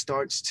 it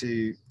starts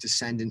to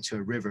descend into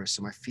a river,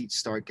 so my feet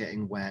start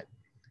getting wet,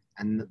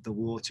 and the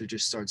water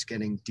just starts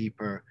getting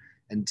deeper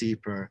and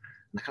deeper.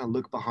 And I kind of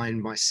look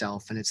behind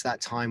myself, and it's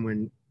that time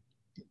when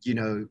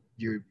you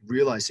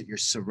realize that you're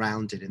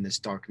surrounded in this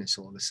darkness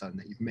all of a sudden,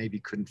 that you maybe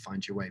couldn't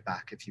find your way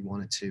back if you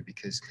wanted to,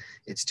 because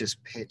it's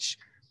just pitch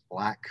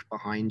black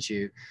behind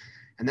you.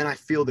 And then I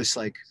feel this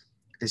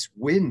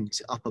wind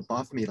up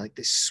above me, like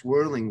this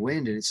swirling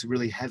wind, and it's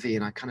really heavy.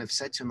 And I kind of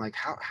said to him, like,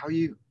 how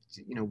you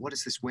what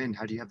is this wind?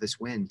 How do you have this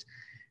wind?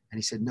 And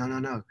he said,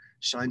 no,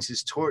 shines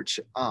his torch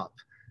up,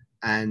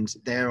 and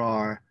there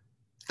are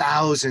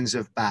thousands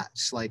of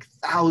bats, like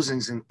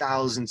thousands and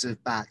thousands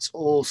of bats,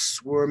 all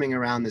swarming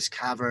around this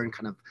cavern,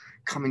 kind of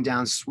coming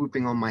down,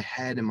 swooping on my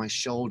head and my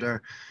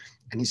shoulder.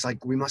 And he's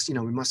like, we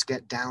must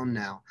get down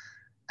now.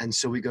 And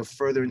so we go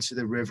further into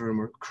the river, and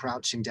we're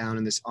crouching down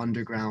in this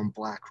underground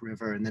black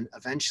river. And then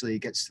eventually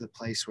it gets to the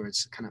place where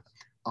it's kind of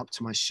up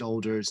to my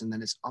shoulders, and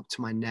then it's up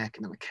to my neck,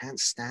 and then I can't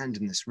stand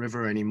in this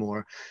river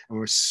anymore. And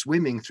we're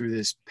swimming through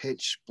this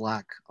pitch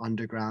black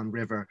underground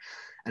river.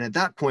 And at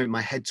that point,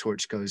 my head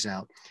torch goes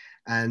out,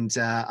 and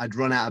I'd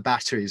run out of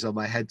batteries on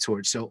my head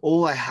torch. So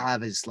all I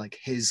have is like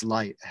his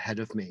light ahead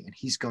of me, and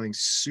he's going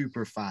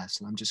super fast.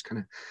 And I'm just kind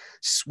of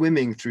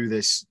swimming through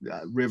this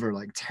river,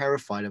 like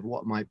terrified of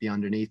what might be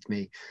underneath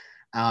me.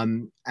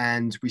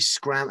 And we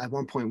at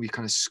one point we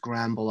kind of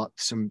scramble up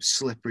some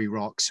slippery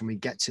rocks, and we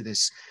get to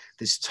this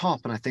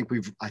top. And I think,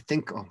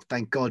 oh,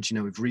 thank God,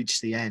 we've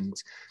reached the end.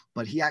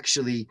 But he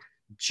actually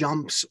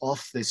jumps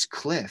off this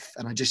cliff,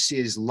 and I just see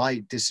his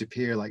light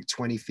disappear like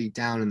 20 feet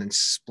down and then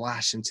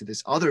splash into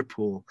this other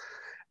pool.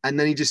 And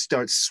then he just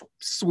starts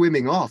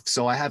swimming off.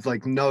 So I have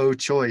like no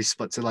choice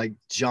but to like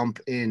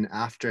jump in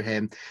after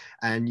him,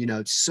 and,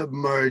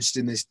 submerged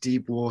in this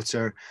deep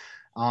water.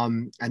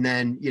 And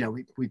then,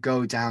 we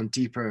go down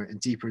deeper and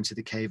deeper into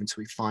the cave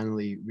until we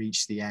finally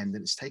reach the end.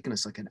 And it's taken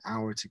us like an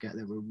hour to get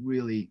there. We're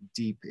really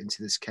deep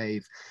into this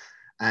cave,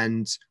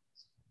 and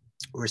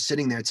we're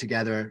sitting there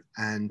together,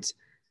 and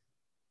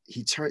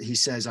he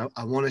says,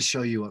 I want to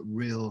show you what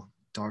real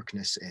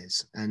darkness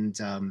is. And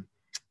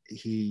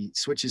he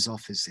switches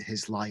off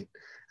his light,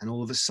 and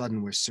all of a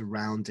sudden we're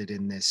surrounded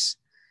in this.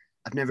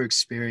 I've never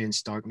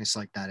experienced darkness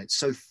like that. It's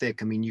so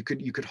thick. I mean, you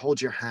could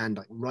hold your hand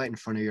like right in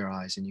front of your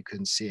eyes and you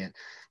couldn't see it,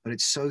 but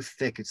it's so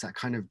thick. It's that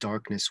kind of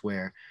darkness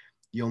where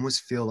you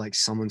almost feel like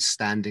someone's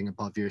standing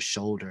above your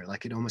shoulder.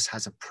 Like it almost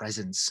has a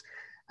presence.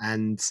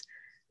 And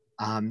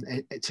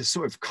to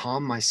sort of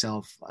calm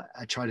myself,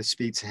 I try to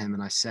speak to him,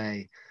 and I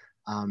say,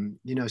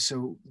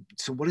 so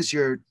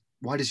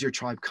why does your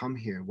tribe come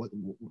here?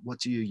 What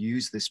do you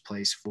use this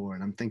place for?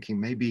 And I'm thinking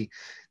maybe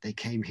they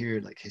came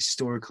here like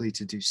historically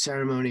to do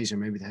ceremonies, or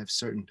maybe they have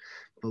certain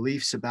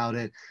beliefs about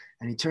it.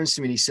 And he turns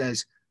to me and he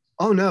says,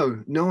 oh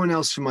no one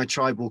else from my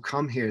tribe will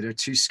come here. They're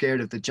too scared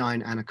of the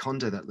giant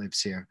anaconda that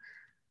lives here.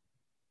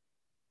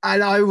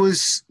 And I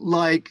was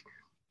like,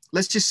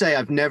 let's just say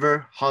I've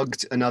never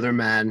hugged another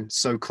man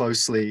so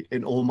closely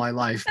in all my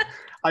life.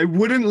 I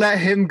wouldn't let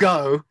him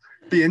go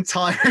the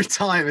entire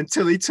time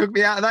until he took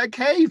me out of that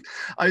cave.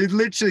 I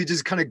literally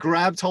just kind of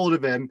grabbed hold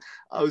of him.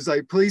 I was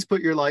like, please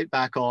put your light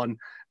back on.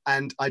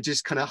 And I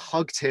just kind of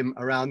hugged him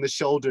around the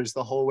shoulders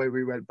the whole way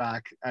we went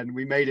back, and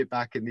we made it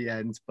back in the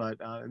end, but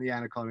the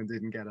anaconda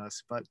didn't get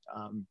us. But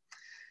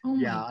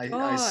yeah,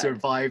 I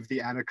survived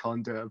the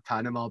anaconda of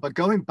Panama. But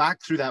going back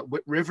through that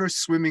river,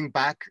 swimming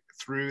back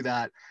through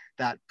that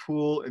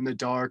pool in the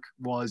dark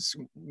was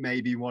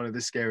maybe one of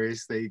the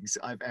scariest things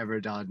I've ever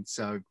done.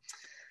 So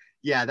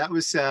yeah, that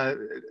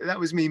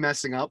was me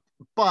messing up.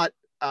 But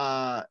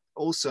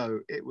also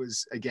it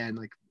was, again,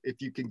 like, if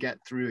you can get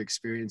through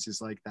experiences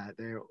like that,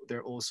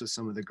 they're also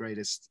some of the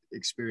greatest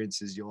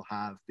experiences you'll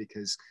have,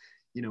 because,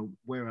 you know,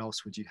 where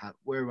else would you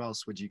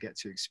get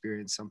to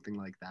experience something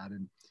like that?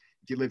 And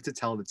if you live to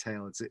tell the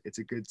tale, it's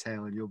a good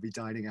tale, and you'll be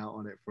dining out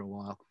on it for a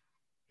while.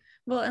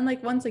 Well, and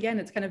like, once again,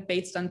 it's kind of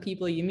based on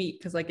people you meet,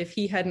 because like, if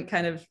he hadn't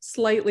kind of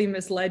slightly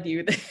misled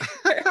you,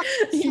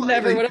 you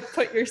never would have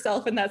put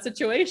yourself in that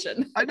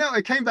situation. I know.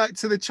 I came back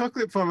to the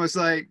chocolate farm. I was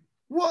like,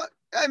 what?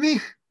 I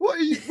mean, where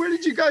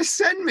did you guys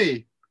send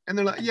me? And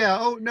they're like, yeah,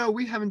 oh no,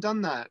 we haven't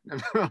done that.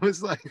 And I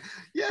was like,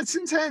 yeah, it's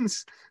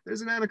intense.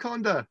 There's an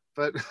anaconda.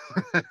 But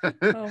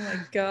oh my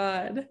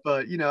God.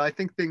 But, you know, I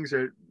think things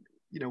are,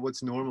 you know,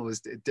 what's normal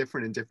is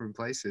different in different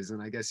places.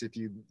 And I guess if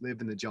you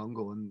live in the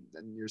jungle and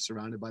you're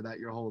surrounded by that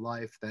your whole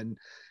life, then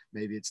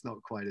maybe it's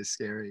not quite as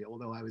scary.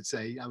 Although I would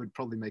say I would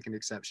probably make an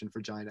exception for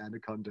giant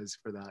anacondas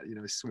for that, you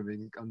know,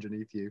 swimming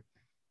underneath you.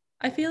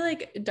 I feel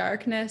like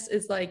darkness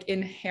is like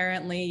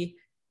inherently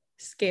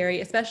scary,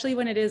 especially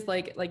when it is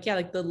like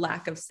the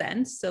lack of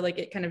sense. So like,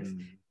 it kind of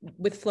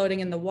with floating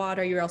in the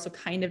water, you're also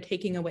kind of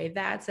taking away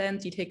that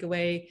sense. You take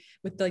away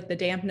with like the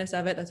dampness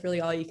of it, that's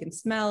really all you can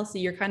smell. So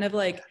you're kind of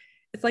like,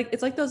 it's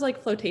like those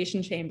like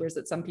flotation chambers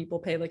that some people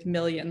pay like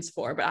millions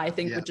for, but I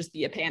think would just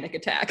be a panic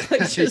attack.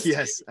 Like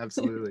yes,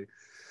 absolutely.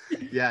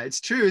 Yeah,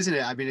 it's true, isn't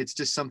it? I mean, it's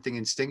just something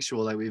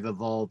instinctual that we've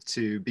evolved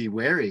to be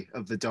wary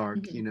of the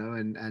dark, you know,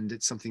 and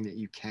it's something that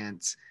you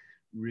can't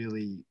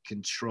really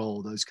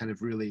control. Those kind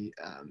of really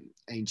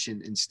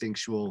ancient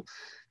instinctual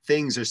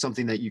things are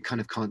something that you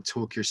kind of can't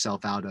talk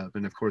yourself out of.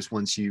 And of course,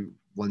 once you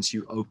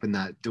open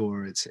that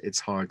door, it's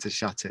hard to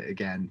shut it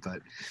again.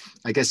 But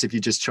I guess if you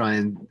just try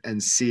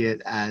and see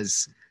it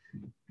as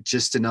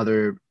just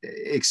another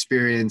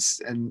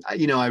experience, and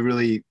you know, I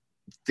really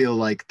feel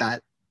like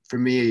that for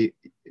me,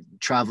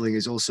 traveling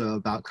is also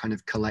about kind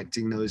of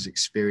collecting those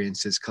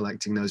experiences,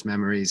 collecting those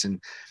memories,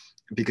 and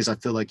because I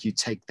feel like you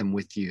take them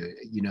with you.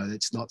 You know,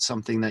 it's not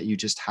something that you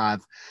just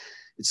have.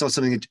 It's not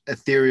something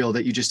ethereal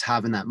that you just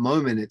have in that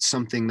moment. It's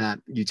something that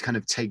you kind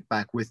of take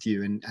back with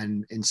you,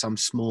 and in some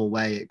small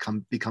way, it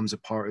becomes a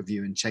part of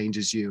you and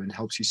changes you and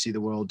helps you see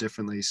the world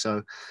differently.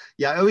 So,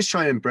 yeah, I always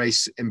try and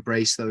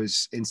embrace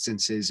those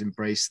instances,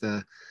 embrace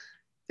the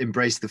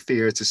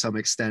fear to some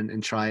extent,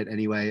 and try it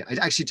anyway.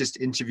 I actually just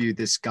interviewed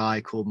this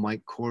guy called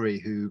Mike Corey,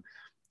 who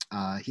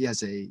he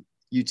has a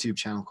YouTube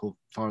channel called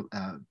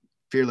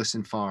Fearless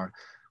and Far,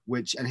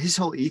 and his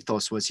whole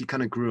ethos was he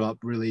kind of grew up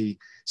really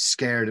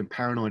scared and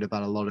paranoid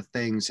about a lot of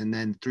things. And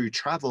then through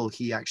travel,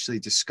 he actually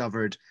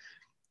discovered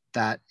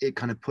that it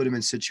kind of put him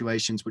in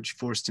situations which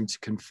forced him to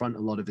confront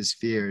a lot of his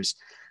fears.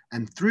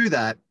 And through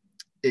that,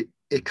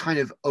 it kind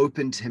of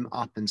opened him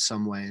up in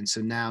some way. And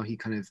so now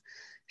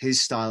his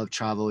style of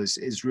travel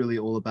is really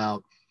all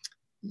about,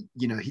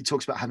 you know, he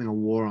talks about having a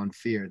war on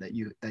fear, that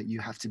you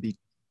have to be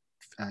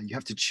you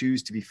have to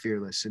choose to be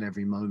fearless in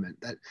every moment.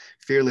 That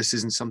fearless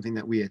isn't something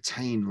that we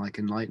attain like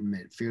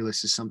enlightenment.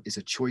 Fearless is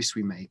a choice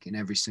we make in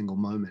every single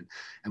moment.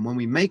 And when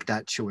we make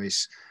that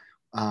choice,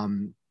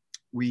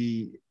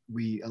 we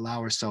allow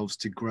ourselves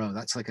to grow.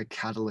 That's like a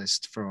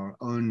catalyst for our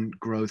own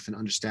growth and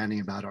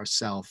understanding about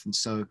ourselves. And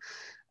so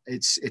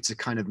it's a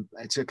kind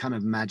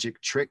of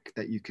magic trick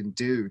that you can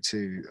do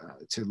to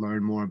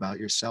learn more about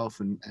yourself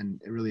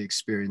and really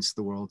experience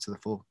the world to the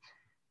full.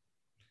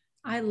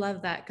 I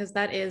love that, because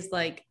that is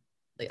like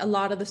a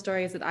lot of the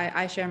stories that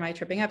I share my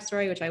tripping up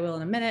story, which I will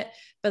in a minute,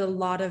 but a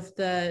lot of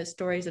the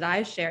stories that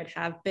I've shared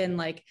have been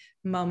like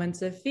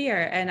moments of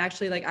fear. And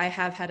actually, like, I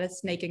have had a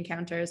snake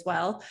encounter as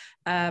well,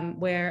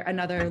 where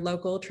another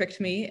local tricked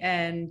me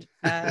and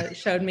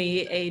showed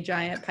me a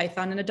giant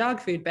python in a dog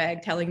food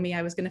bag, telling me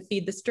I was going to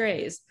feed the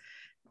strays.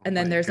 And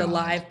then there's a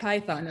live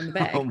python in the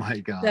bag. Oh my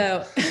God.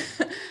 So,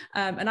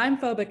 and I'm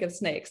phobic of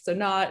snakes, so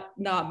not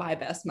my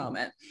best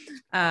moment.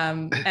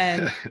 And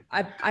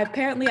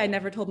I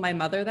never told my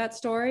mother that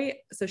story.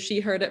 So she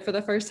heard it for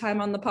the first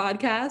time on the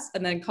podcast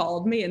and then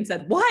called me and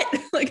said, what?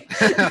 Like,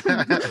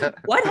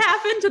 what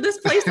happened to this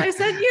place I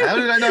sent you? How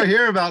did I not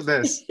hear about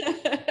this?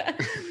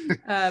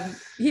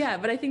 Yeah,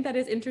 but I think that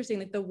is interesting,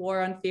 like the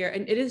war on fear.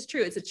 And it is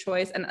true, it's a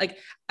choice. And like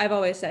I've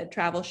always said,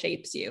 travel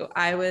shapes you.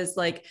 I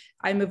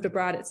moved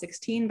abroad at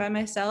 16 by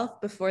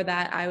myself. Before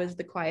that, I was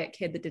the quiet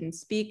kid that didn't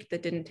speak,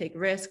 that didn't take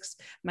risks.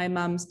 My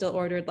mom still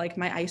ordered like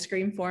my ice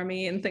cream for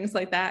me and things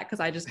like that, because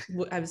I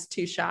was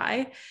too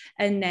shy.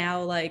 And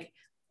now like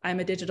I'm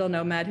a digital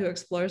nomad who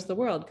explores the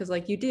world, because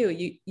like you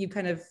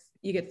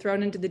get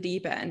thrown into the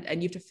deep end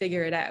and you have to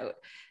figure it out.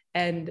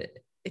 And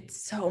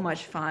it's so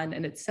much fun.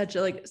 And it's such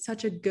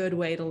a good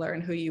way to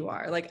learn who you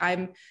are. Like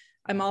I'm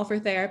all for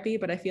therapy,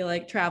 but I feel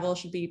like travel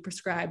should be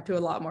prescribed to a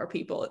lot more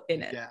people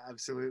in it. Yeah,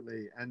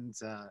 absolutely. And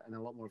a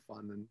lot more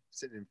fun than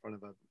sitting in front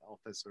of an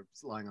office or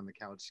lying on the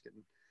couch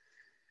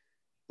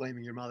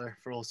blaming your mother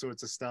for all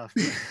sorts of stuff.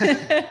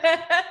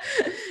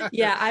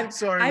 Yeah,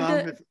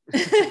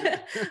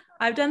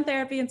 I've done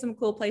therapy in some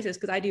cool places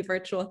because I do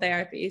virtual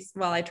therapies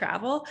while I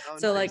travel.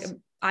 So nice. Like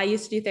I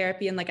used to do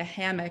therapy in like a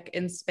hammock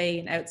in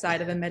Spain outside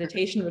of a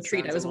meditation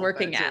retreat I was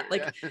working at.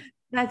 Like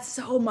that's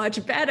so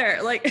much better.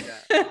 Like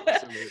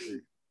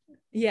absolutely.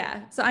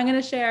 Yeah. So I'm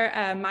going to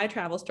share my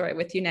travel story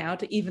with you now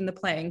to even the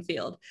playing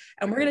field.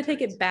 And we're going to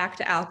take it back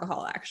to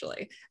alcohol,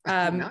 actually.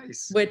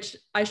 Nice. Which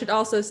I should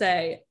also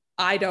say,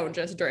 I don't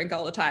just drink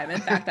all the time.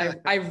 In fact,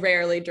 I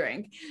rarely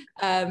drink.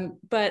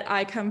 But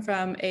I come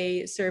from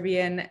a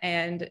Serbian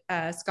and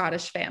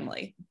Scottish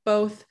family,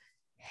 both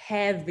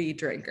heavy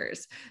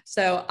drinkers.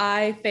 So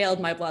I failed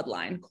my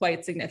bloodline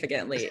quite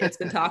significantly. It's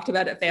been talked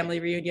about at family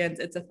reunions.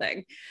 It's a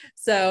thing.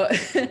 So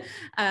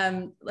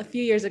a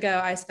few years ago,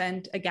 I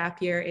spent a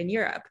gap year in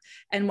Europe.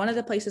 And one of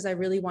the places I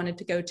really wanted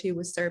to go to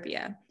was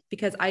Serbia,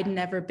 because I'd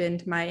never been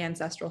to my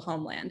ancestral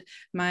homeland.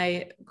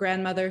 My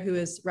grandmother, who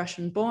is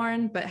Russian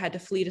born, but had to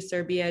flee to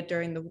Serbia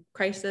during the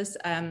crisis,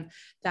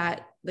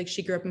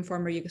 she grew up in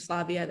former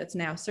Yugoslavia, that's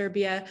now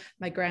Serbia.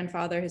 My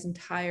grandfather, his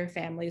entire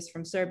family is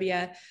from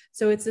Serbia.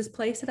 So it's this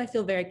place that I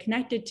feel very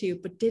connected to,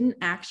 but didn't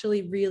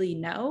actually really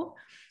know.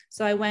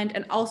 So I went,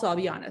 and also I'll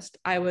be honest,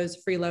 I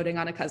was freeloading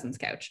on a cousin's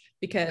couch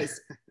because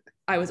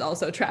I was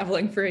also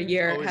traveling for a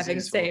year, having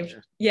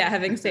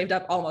saved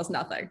up almost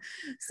nothing.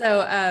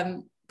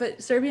 So,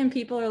 but Serbian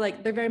people are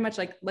they're very much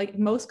like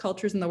most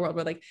cultures in the world,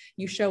 where like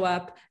you show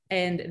up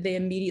and they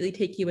immediately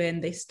take you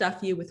in, they stuff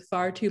you with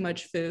far too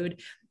much food,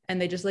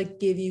 and they just like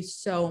give you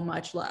so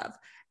much love.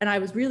 And I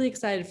was really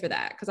excited for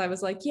that, because I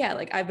was like, yeah,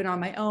 like I've been on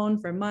my own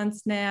for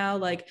months now.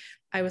 Like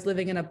I was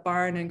living in a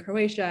barn in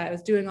Croatia. I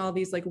was doing all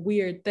these like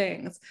weird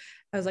things.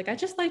 I was like, I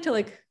just like to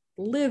like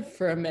live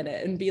for a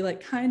minute and be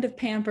like kind of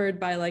pampered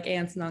by like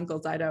aunts and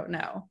uncles I don't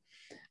know.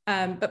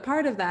 But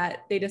part of that,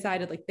 they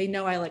decided like they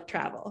know I like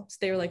travel. So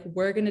they were like,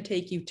 we're going to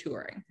take you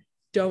touring.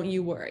 Don't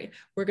you worry.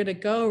 We're going to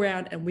go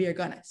around and we are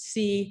going to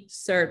see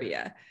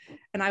Serbia.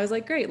 And I was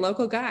like, great,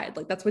 local guide.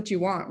 Like that's what you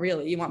want,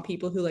 really. You want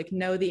people who like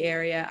know the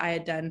area. I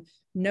had done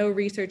no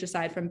research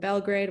aside from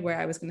Belgrade, where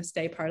I was going to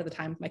stay part of the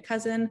time with my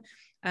cousin.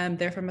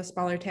 They're from a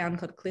smaller town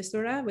called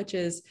Klisura, which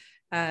is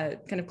kind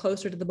of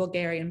closer to the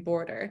Bulgarian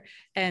border,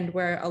 and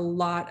where a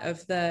lot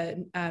of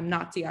the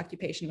Nazi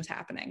occupation was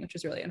happening, which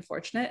was really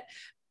unfortunate.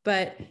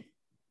 But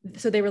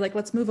so they were like,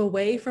 let's move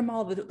away from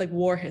all the like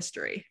war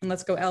history and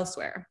let's go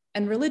elsewhere.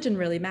 And religion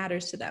really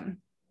matters to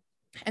them.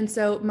 And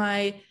so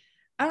I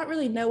don't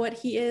really know what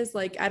he is.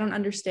 Like, I don't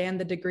understand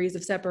the degrees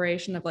of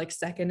separation of like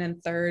second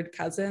and third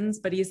cousins,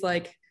 but he's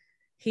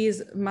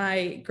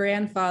my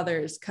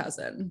grandfather's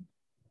cousin,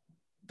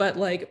 but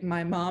like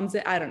my mom's,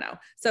 I don't know.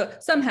 So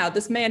somehow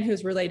this man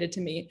who's related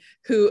to me,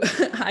 who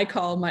I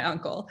call my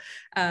uncle,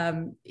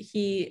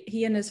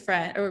 he and his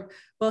friend,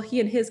 he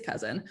and his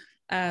cousin,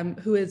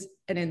 who is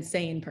an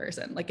insane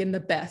person, like in the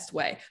best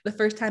way. The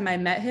first time I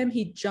met him,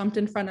 he jumped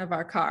in front of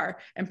our car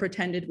and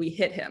pretended we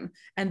hit him.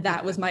 And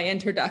that was my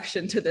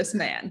introduction to this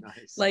man.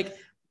 Nice.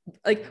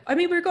 I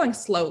mean, we were going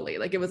slowly.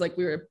 Like it was like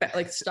we were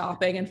like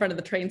stopping in front of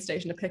the train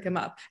station to pick him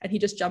up. And he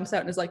just jumps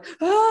out and is like,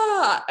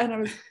 ah! And I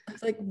was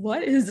like,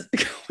 what is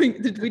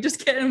going, did we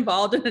just get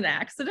involved in an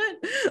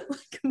accident?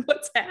 Like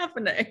what's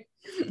happening?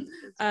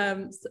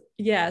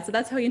 So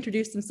that's how he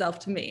introduced himself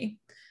to me.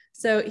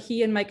 So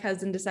he and my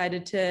cousin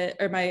decided to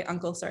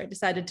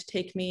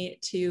take me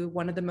to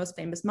one of the most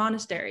famous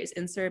monasteries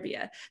in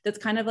Serbia. That's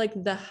kind of like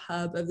the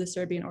hub of the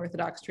Serbian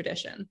Orthodox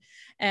tradition.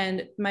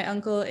 And my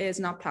uncle is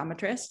an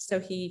optometrist. So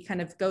he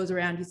kind of goes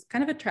around, he's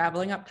kind of a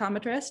traveling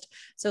optometrist.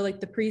 So like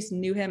the priests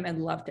knew him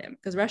and loved him,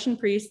 because Russian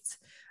priests,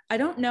 I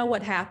don't know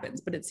what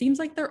happens, but it seems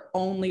like they're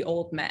only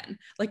old men.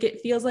 Like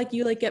it feels like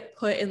you like get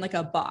put in like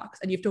a box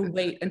and you have to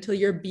wait until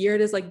your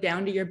beard is like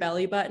down to your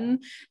belly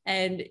button,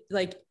 and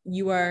like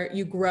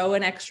you grow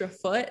an extra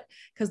foot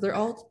because they're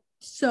all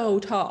so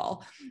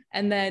tall,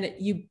 and then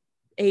you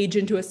age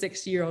into a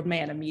 60-year-old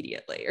man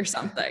immediately or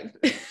something.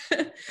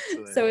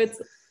 So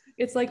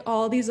it's like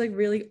all these like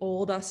really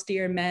old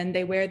austere men.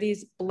 They wear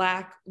these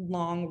black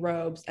long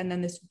robes and then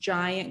this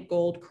giant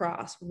gold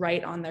cross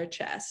right on their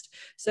chest.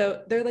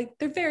 So they're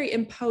very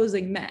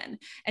imposing men.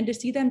 And to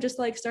see them just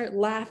like start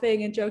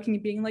laughing and joking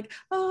and being like,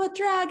 oh, a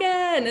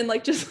dragon, and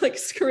like just like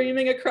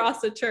screaming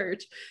across a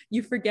church,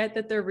 you forget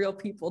that they're real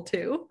people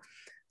too.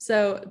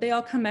 So they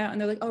all come out and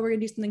they're like, oh, we're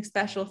gonna do something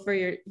special for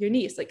your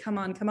niece. Like, come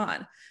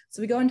on.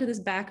 So we go into this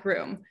back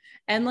room,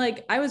 and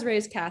like, I was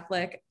raised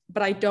Catholic,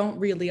 but I don't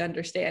really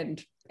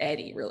understand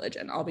any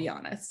religion, I'll be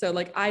honest. So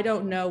like, I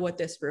don't know what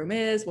this room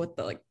is, what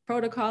the like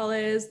protocol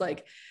is.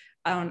 Like,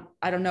 I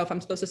don't know if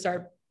I'm supposed to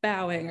start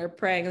bowing or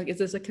praying. Like, is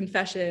this a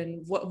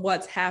confession?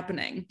 What's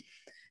happening?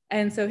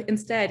 And so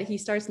instead he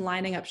starts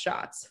lining up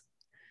shots.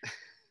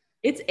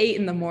 It's 8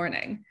 a.m.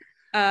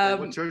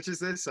 What church is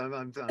this? I'm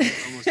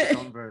almost a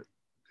convert.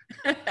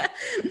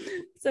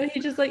 So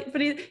he just like,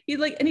 but he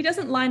like, and he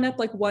doesn't line up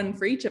like one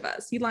for each of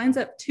us. He lines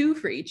up two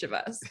for each of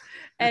us.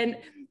 And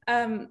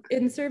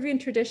in Serbian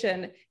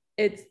tradition,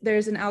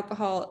 there's an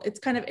alcohol,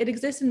 it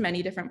exists in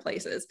many different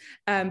places.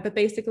 But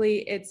basically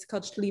it's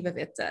called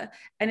Šljivovica,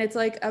 and it's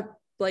like a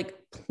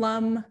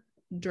plum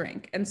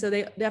drink. And so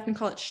they often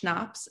call it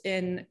schnapps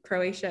in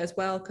Croatia as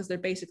well, because they're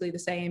basically the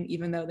same,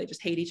 even though they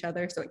just hate each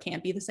other. So it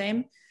can't be the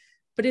same,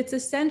 but it's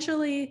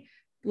essentially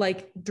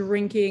like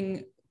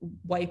drinking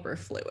wiper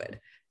fluid.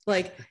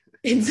 Like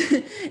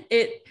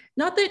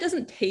not that it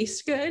doesn't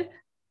taste good,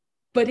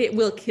 but it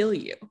will kill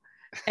you,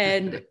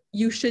 and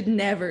you should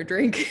never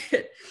drink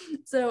it.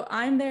 So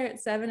I'm there at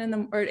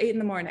 7 or 8 in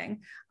the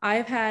morning.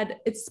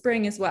 It's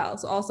spring as well.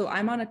 So also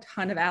I'm on a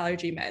ton of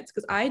allergy meds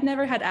because I'd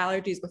never had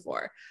allergies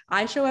before.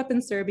 I show up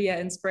in Serbia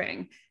in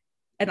spring,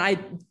 and I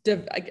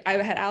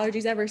had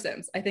allergies ever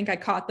since. I think I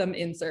caught them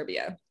in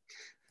Serbia.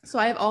 So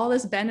I have all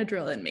this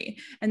Benadryl in me,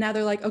 and now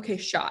they're like, okay,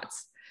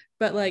 shots.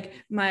 But like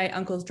my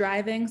uncle's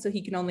driving, so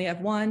he can only have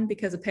one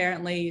because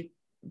apparently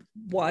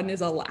one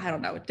is allowed. I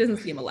don't know. It doesn't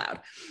seem allowed.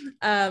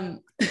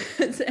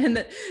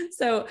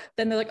 So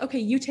then they're like, okay,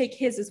 you take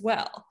his as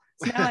well.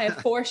 So now I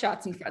have 4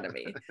 shots in front of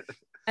me.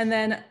 And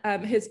then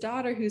his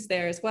daughter, who's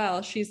there as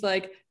well, she's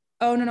like,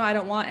 oh, no, I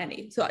don't want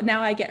any. So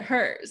now I get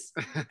hers.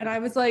 And I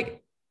was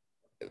like,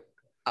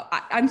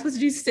 I'm supposed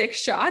to do 6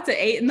 shots at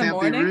 8 in the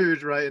morning. Can't be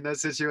rude, right? In that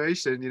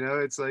situation,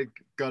 it's like,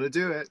 gotta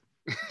do it.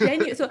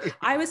 So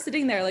I was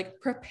sitting there like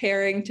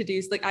preparing to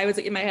do, like I was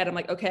in my head, I'm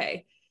like,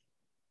 okay,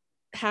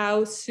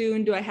 how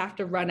soon do I have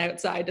to run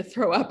outside to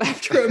throw up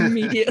after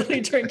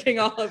immediately drinking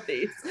all of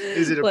these?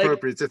 Is it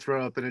appropriate to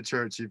throw up in a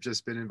church you've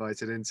just been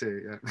invited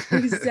into? Yeah.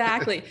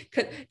 Exactly.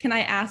 Can I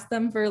ask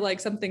them for like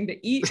something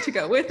to eat to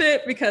go with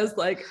it? Because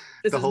like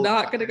this is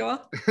not going to go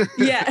off.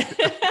 Yeah.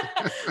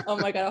 Oh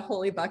my God, a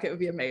holy bucket would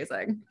be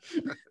amazing.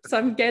 So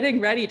I'm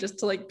getting ready just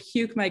to like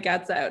puke my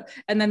guts out.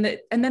 And then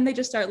they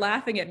just start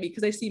laughing at me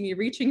because they see me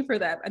reaching for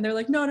them. And they're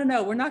like,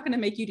 no, we're not going to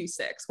make you do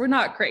 6. We're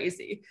not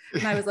crazy.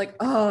 And I was like,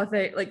 oh,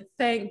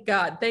 thank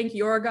God, thank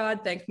your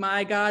God, thank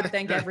my God,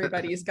 thank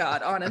everybody's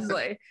God,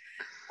 honestly.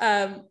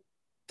 So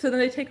then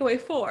they take away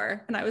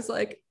 4, and I was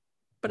like,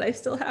 but I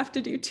still have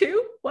to do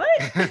 2? What?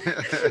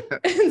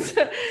 And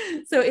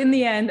so in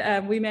the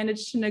end, we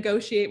managed to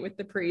negotiate with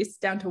the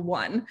priest down to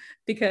 1,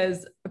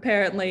 because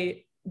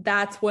apparently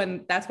that's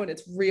when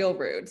it's real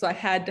rude. So I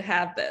had to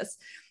have this.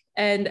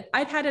 And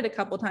I'd had it a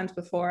couple times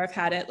before. I've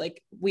had it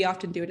like, we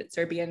often do it at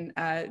Serbian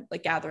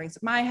like gatherings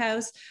at my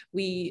house.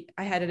 I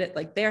had it at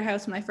like their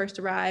house when I first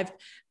arrived,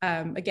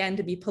 again,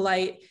 to be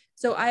polite.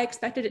 So I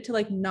expected it to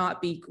like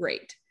not be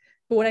great.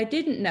 But what I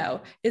didn't know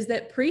is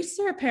that priests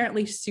are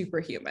apparently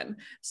superhuman.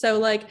 So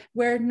like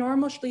where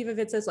normal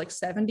Šljivovica is like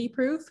 70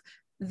 proof,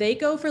 they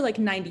go for like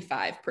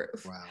 95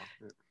 proof. Wow.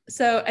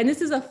 So, and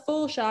this is a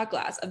full shot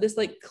glass of this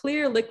like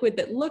clear liquid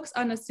that looks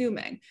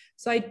unassuming.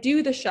 So I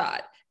do the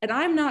shot. And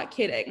I'm not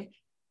kidding.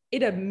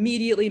 It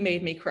immediately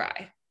made me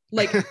cry,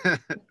 like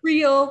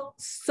real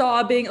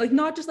sobbing, like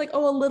not just like,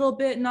 oh, a little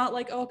bit, not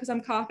like, oh, because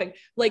I'm coughing,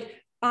 like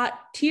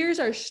tears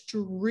are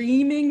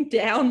streaming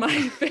down my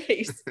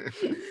face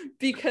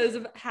because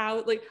of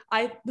how, like,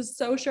 I was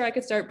so sure I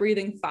could start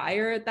breathing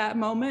fire at that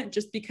moment,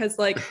 just because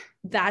like,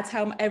 that's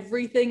how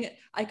everything,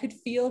 I could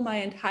feel my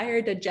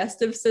entire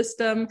digestive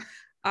system.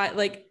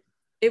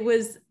 It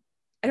was,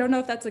 I don't know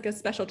if that's like a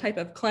special type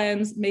of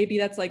cleanse. Maybe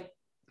that's like,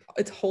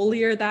 it's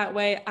holier that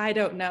way. I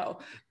don't know,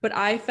 but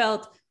I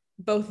felt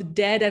both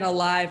dead and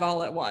alive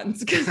all at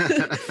once. That's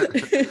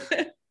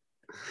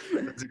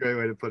a great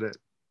way to put it.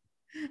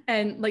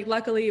 And like,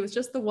 luckily it was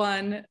just the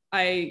one.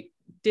 I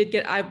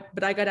got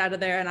out of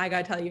there, and I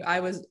gotta tell you,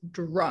 I was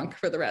drunk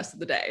for the rest of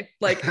the day.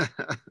 Like,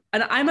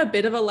 and I'm a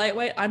bit of a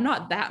lightweight. I'm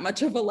not that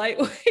much of a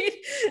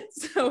lightweight.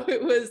 So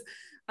it was,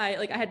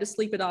 I had to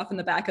sleep it off in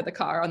the back of the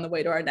car on the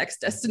way to our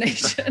next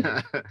destination.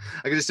 I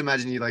can just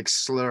imagine you like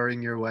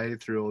slurring your way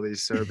through all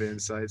these Serbian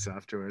sites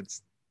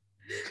afterwards.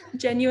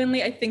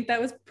 Genuinely, I think that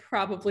was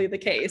probably the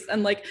case.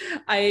 And like,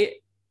 I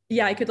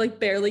could like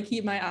barely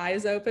keep my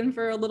eyes open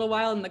for a little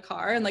while in the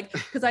car. And like,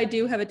 because I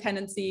do have a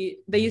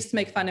tendency, they used to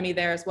make fun of me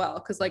there as well.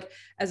 Because like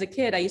as a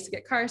kid, I used to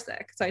get car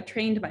sick. So I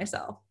trained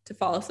myself to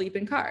fall asleep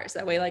in cars.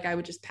 That way, like I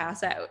would just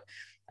pass out.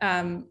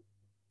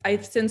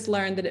 I've since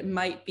learned that it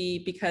might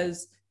be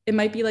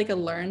like a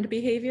learned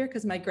behavior,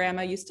 because my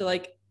grandma used to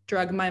like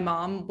drug my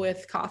mom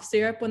with cough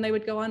syrup when they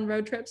would go on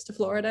road trips to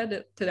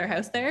Florida to their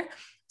house there.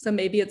 So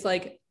maybe it's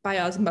like by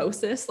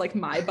osmosis, like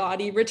my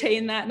body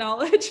retained that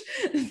knowledge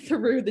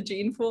through the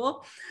gene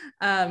pool.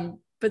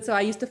 But so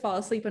I used to fall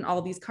asleep in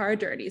all these car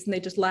journeys, and they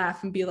just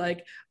laugh and be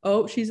like,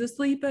 oh, she's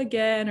asleep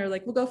again. Or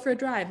like, we'll go for a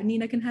drive and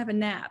Nina can have a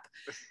nap.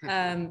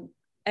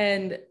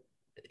 And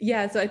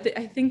yeah, so I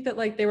think that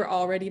like they were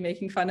already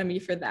making fun of me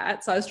for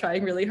that. So I was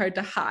trying really hard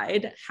to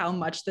hide how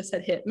much this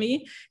had hit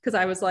me, because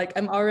I was like,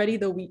 I'm already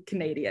the weak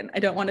Canadian. I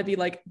don't want to be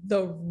like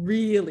the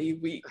really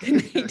weak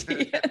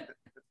Canadian.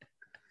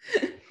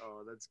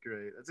 Oh, that's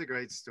great. That's a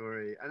great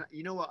story. And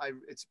you know what?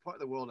 It's part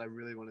of the world I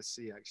really want to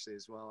see actually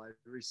as well. I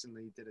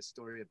recently did a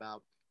story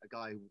about a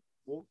guy who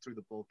walk through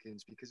the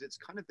Balkans because it's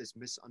kind of this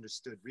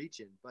misunderstood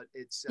region, but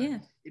it's, Yeah.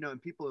 you know,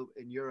 and people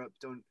in Europe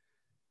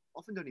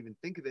often don't even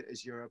think of it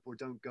as Europe or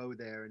don't go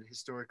there. And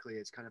historically,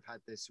 it's kind of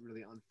had this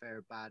really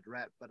unfair, bad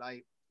rep. But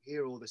I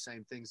hear all the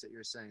same things that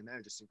you're saying.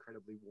 They're just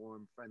incredibly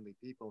warm, friendly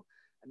people.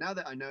 And now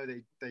that I know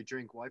they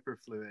drink wiper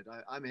fluid,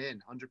 I'm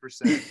in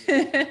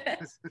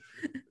 100%.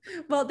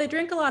 Well, they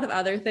drink a lot of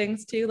other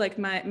things too. Like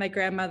my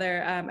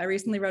grandmother, I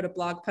recently wrote a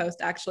blog post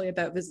actually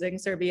about visiting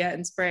Serbia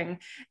in spring.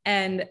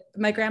 And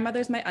my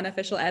grandmother's my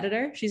unofficial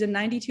editor. She's a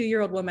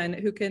 92-year-old woman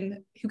who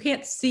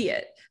can't see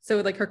it. So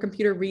like her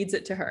computer reads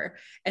it to her.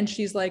 And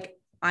she's like,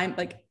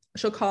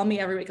 she'll call me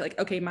every week, like,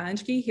 okay,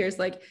 Manjki,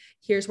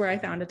 here's where I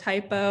found a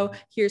typo.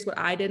 Here's what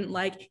I didn't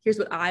like. Here's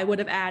what I would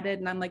have added.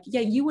 And I'm like,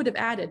 yeah, you would have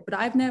added, but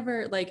I've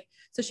never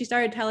so she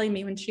started telling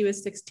me when she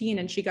was 16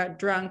 and she got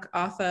drunk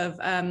off of,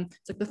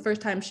 it's like the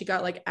first time she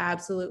got like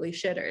absolutely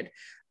shittered.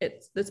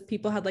 It's this,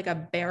 people had like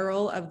a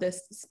barrel of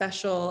this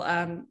special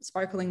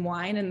sparkling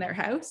wine in their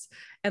house.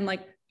 And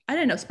like, I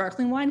didn't know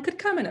sparkling wine could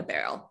come in a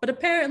barrel, but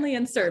apparently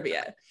in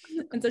Serbia.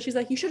 And so she's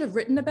like, you should have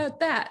written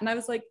about that. And I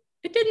was like,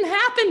 it didn't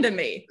happen to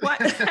me.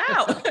 What?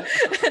 How?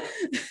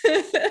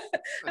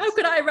 How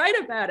could I write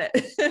about it?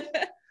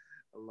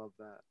 I love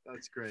that.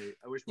 That's great.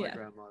 I wish my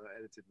grandmother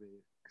edited me.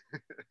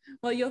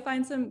 Well, you'll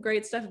find some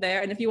great stuff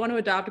there. And if you want to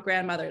adopt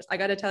grandmothers, I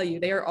got to tell you,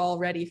 they are all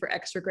ready for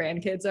extra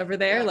grandkids over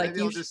there. Yeah, like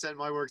maybe I'll just send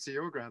my work to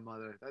your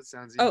grandmother. That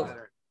sounds even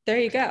better. There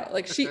you go.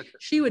 Like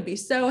she would be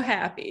so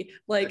happy.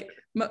 Like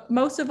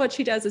most of what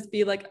she does is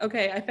be like,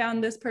 okay, I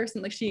found this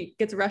person. Like she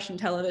gets Russian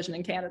television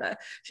in Canada.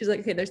 She's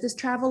like, okay, there's this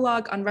travel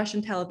log on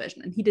Russian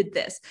television and he did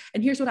this.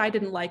 And here's what I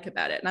didn't like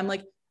about it. And I'm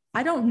like,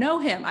 I don't know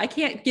him. I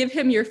can't give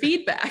him your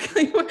feedback.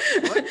 What?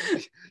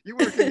 You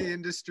work in the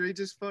industry,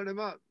 just phone him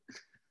up.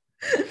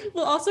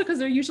 Well, also because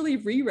they're usually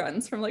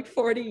reruns from like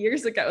 40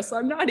 years ago. So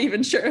I'm not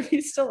even sure if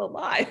he's still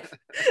alive.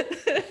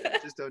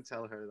 Just don't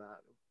tell her that.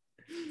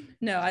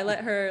 No, I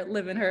let her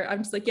live in her. I'm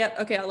just like, yep,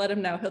 okay, I'll let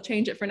him know. He'll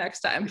change it for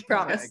next time.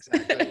 Promise. Yeah,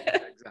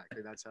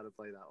 exactly. That's how to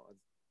play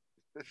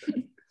that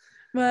one.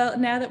 Well,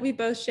 now that we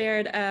both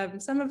shared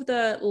some of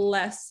the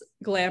less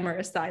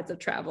glamorous sides of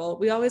travel,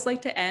 we always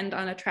like to end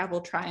on a travel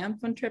triumph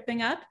when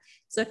tripping up.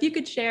 So if you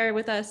could share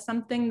with us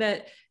something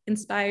that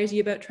inspires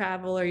you about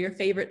travel or your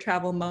favorite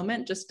travel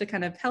moment, just to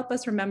kind of help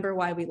us remember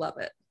why we love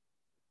it.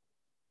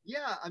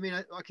 Yeah, I mean,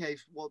 okay,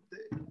 well,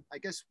 I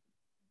guess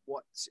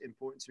what's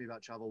important to me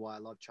about travel, why I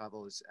love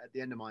travel, is at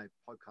the end of my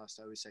podcast,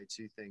 I always say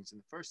two things.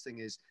 And the first thing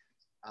is,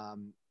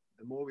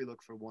 the more we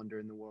look for wonder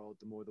in the world,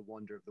 the more the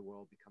wonder of the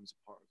world becomes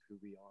a part of who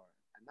we are.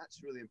 And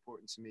that's really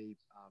important to me.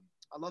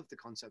 I love the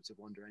concept of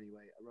wonder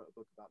anyway. I wrote a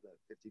book about the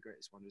 50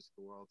 greatest wonders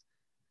of the world.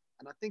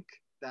 And I think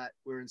that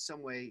we're in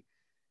some way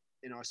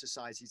in our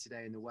society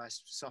today in the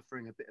West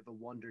suffering a bit of a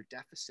wonder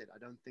deficit. I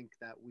don't think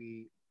that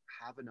we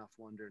have enough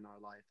wonder in our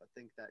life. I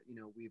think that, you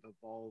know, we've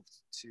evolved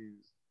to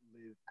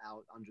live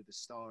out under the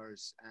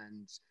stars,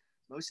 and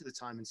most of the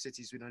time in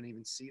cities we don't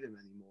even see them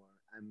anymore,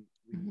 and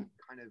we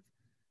kind of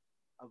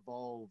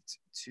evolved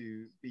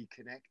to be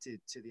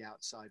connected to the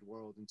outside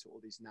world and to all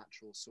these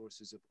natural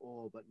sources of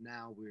awe, but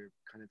now we're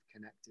kind of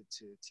connected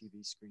to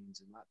TV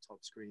screens and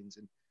laptop screens,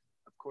 and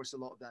of course a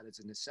lot of that is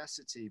a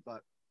necessity,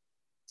 but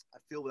I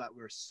feel that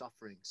we're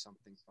suffering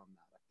something from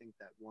that. I think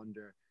that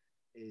wonder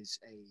is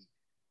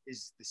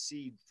the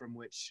seed from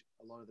which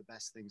a lot of the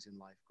best things in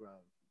life grow: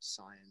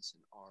 science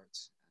and art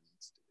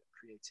and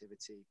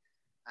creativity.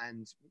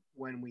 And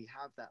when we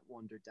have that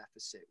wonder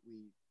deficit,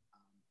 we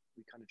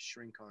kind of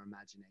shrink our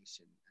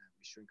imagination and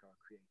we shrink our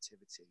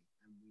creativity,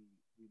 and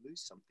we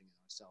lose something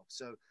in ourselves.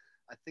 So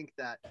I think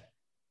that,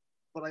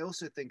 but I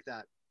also think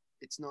that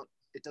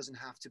it doesn't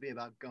have to be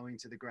about going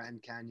to the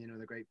Grand Canyon or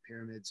the Great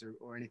Pyramids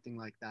or anything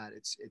like that.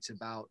 It's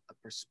about a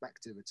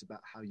perspective. It's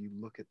about how you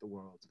look at the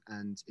world.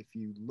 And if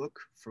you look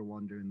for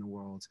wonder in the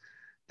world,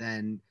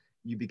 then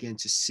you begin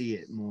to see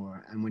it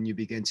more. And when you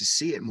begin to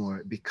see it more,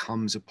 it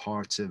becomes a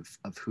part of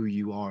who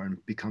you are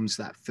and becomes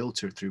that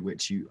filter through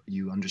which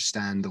you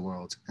understand the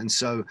world. And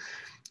so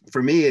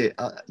for me,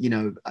 you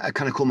know, I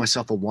kind of call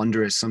myself a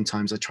wanderer.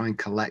 Sometimes I try and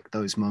collect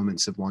those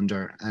moments of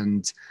wonder,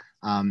 and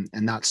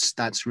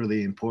that's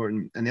really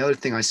important. And the other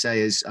thing I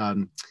say is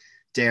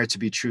dare to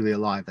be truly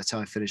alive. That's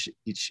how I finish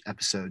each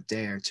episode: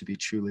 dare to be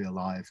truly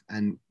alive.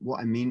 And what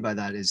I mean by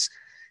that is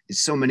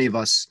so many of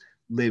us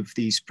live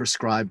these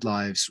prescribed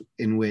lives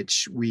in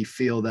which we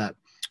feel that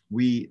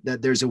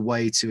there's a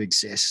way to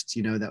exist,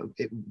 you know,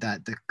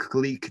 that the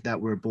clique that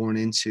we're born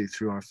into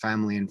through our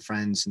family and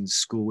friends and the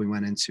school we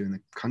went into and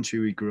the country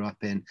we grew up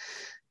in,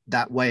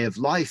 that way of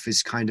life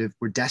is kind of,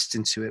 we're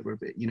destined to it.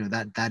 You know,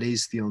 that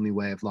is the only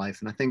way of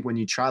life. And I think when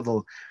you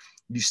travel,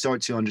 you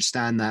start to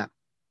understand that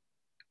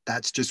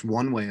that's just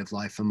one way of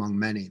life among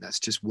many. That's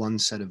just one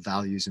set of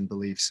values and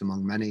beliefs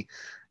among many.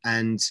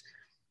 And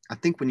I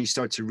think when you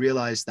start to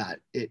realize that,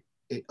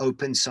 it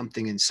opens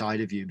something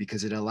inside of you,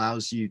 because it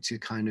allows you to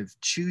kind of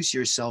choose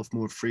yourself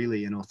more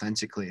freely and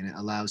authentically. And it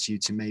allows you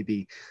to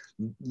maybe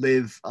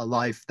live a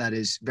life that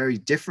is very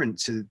different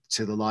to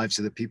the lives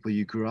of the people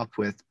you grew up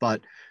with,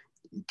 but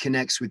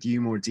connects with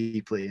you more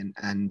deeply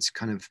and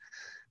kind of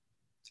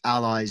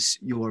allies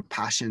your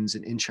passions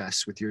and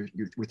interests with your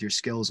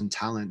skills and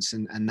talents,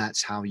 and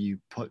that's how you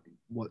put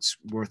what's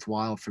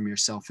worthwhile from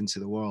yourself into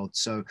the world.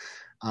 So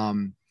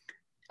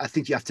I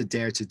think you have to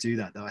dare to do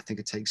that, though. I think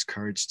it takes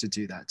courage to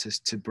do that,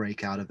 to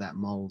break out of that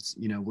mold.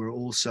 You know, we're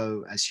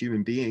also, as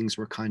human beings,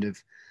 we're kind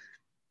of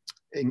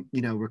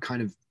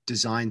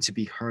designed to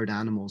be herd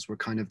animals. We're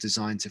kind of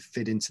designed to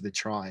fit into the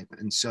tribe.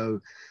 And so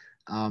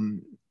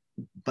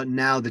but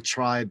now the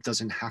tribe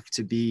doesn't have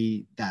to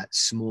be that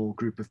small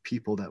group of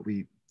people that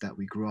we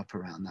grew up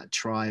around. That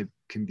tribe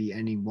can be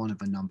any one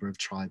of a number of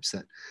tribes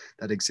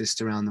that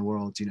exist around the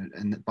world, you know,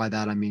 and by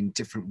that I mean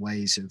different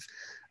ways of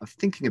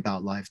thinking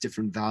about life,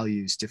 different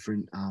values,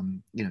 different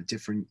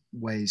different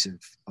ways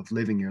of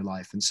living your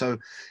life. And so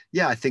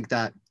I think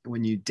that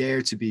when you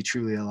dare to be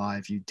truly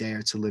alive, you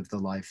dare to live the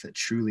life that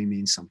truly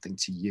means something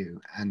to you.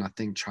 And I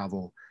think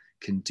travel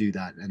can do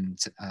that, and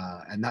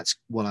that's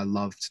what I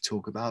love to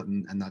talk about,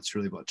 and that's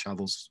really what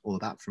travel's all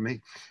about for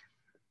me.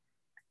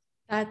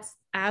 That's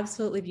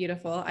absolutely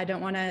beautiful. I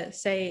don't want to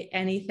say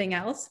anything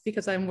else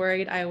because I'm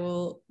worried I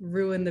will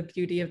ruin the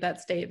beauty of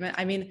that statement.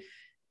 I mean,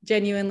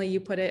 genuinely,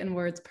 you put it in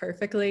words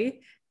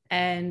perfectly.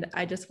 And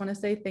I just want to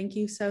say thank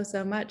you so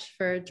much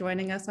for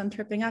joining us on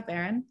Tripping Up,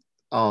 Aaron.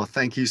 Oh,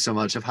 thank you so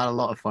much. I've had a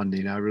lot of fun,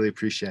 Nina. I really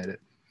appreciate it.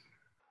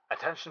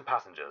 Attention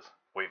passengers,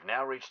 we've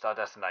now reached our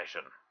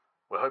destination.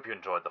 We hope you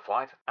enjoyed the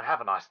flight and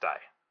have a nice day.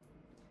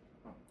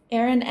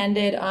 Aaron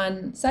ended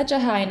on such a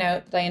high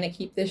note that I'm going to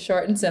keep this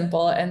short and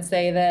simple and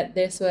say that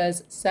this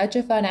was such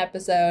a fun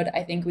episode.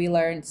 I think we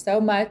learned so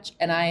much,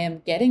 and I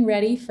am getting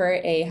ready for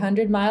a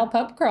 100-mile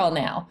pub crawl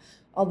now.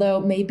 Although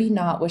maybe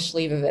not with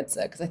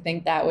Slivovica, because I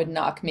think that would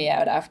knock me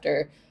out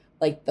after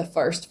like the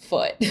first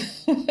foot.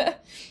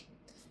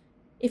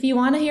 If you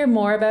want to hear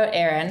more about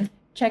Aaron,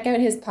 check out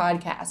his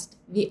podcast,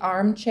 the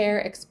Armchair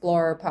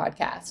Explorer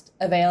Podcast,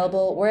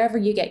 available wherever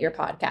you get your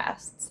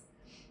podcasts.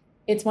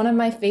 It's one of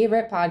my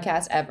favorite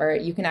podcasts ever.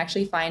 You can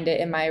actually find it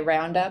in my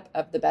roundup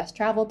of the best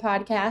travel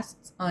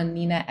podcasts on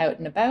Nina Out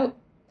and About.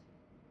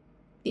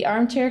 The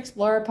Armchair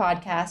Explorer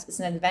Podcast is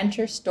an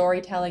adventure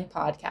storytelling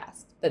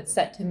podcast that's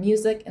set to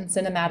music and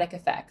cinematic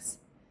effects.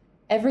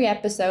 Every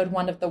episode,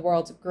 one of the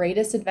world's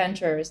greatest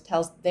adventurers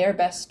tells their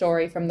best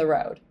story from the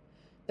road.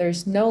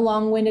 There's no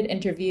long-winded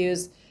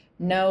interviews,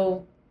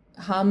 no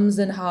hums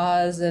and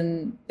haws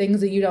and things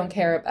that you don't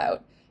care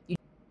about.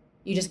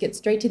 You just get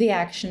straight to the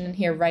action and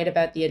hear right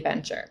about the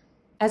adventure.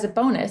 As a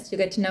bonus, you'll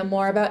get to know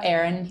more about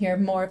Aaron and hear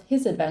more of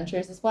his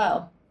adventures as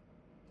well.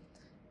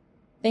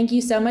 Thank you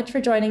so much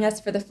for joining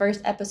us for the first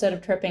episode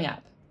of Tripping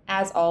Up.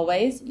 As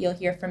always, you'll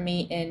hear from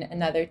me in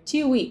another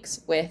 2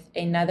 weeks with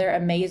another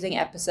amazing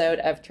episode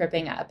of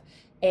Tripping Up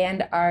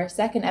and our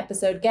second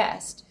episode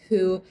guest,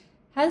 who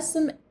has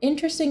some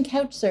interesting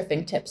couch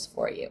surfing tips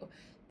for you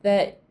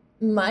that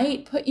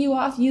might put you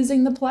off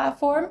using the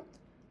platform.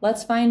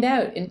 Let's find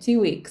out in 2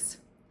 weeks.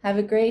 Have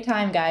a great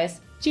time,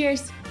 guys.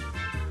 Cheers.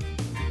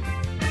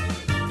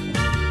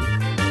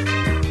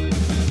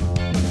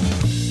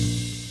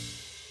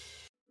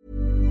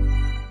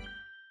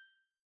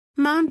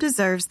 Mom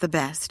deserves the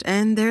best,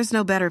 and there's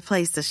no better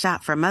place to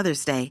shop for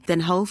Mother's Day than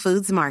Whole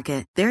Foods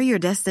Market. They're your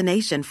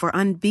destination for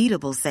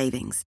unbeatable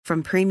savings,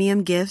 from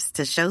premium gifts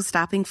to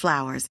show-stopping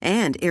flowers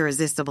and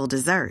irresistible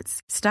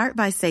desserts. Start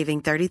by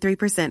saving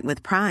 33%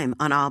 with Prime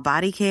on all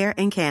body care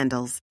and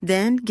candles.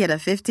 Then get a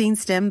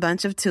 15-stem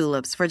bunch of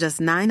tulips for just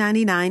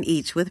 $9.99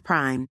 each with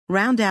Prime.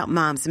 Round out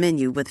Mom's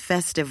menu with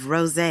festive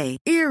rosé,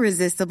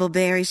 irresistible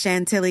berry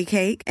chantilly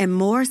cake, and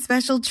more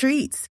special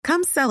treats.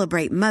 Come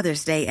celebrate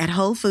Mother's Day at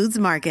Whole Foods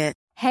Market.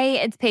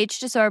 Hey, it's Paige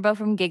DeSorbo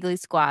from Giggly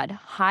Squad.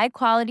 High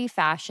quality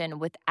fashion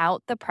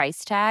without the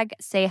price tag.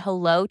 Say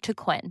hello to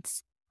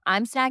Quince.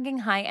 I'm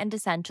snagging high-end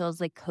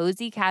essentials like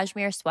cozy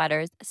cashmere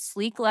sweaters,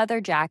 sleek leather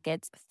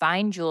jackets,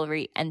 fine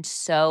jewelry, and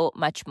so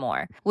much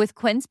more. With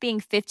Quince being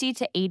 50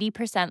 to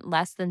 80%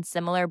 less than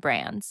similar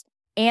brands.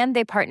 And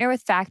they partner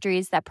with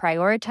factories that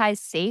prioritize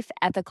safe,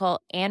 ethical,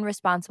 and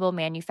responsible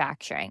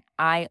manufacturing.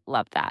 I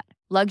love that.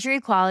 Luxury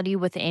quality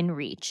within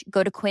reach.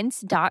 Go to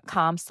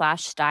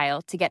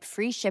quince.com/style to get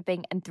free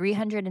shipping and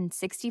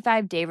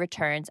 365-day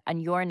returns on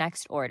your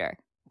next order.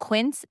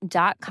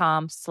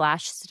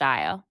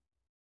 Quince.com/style.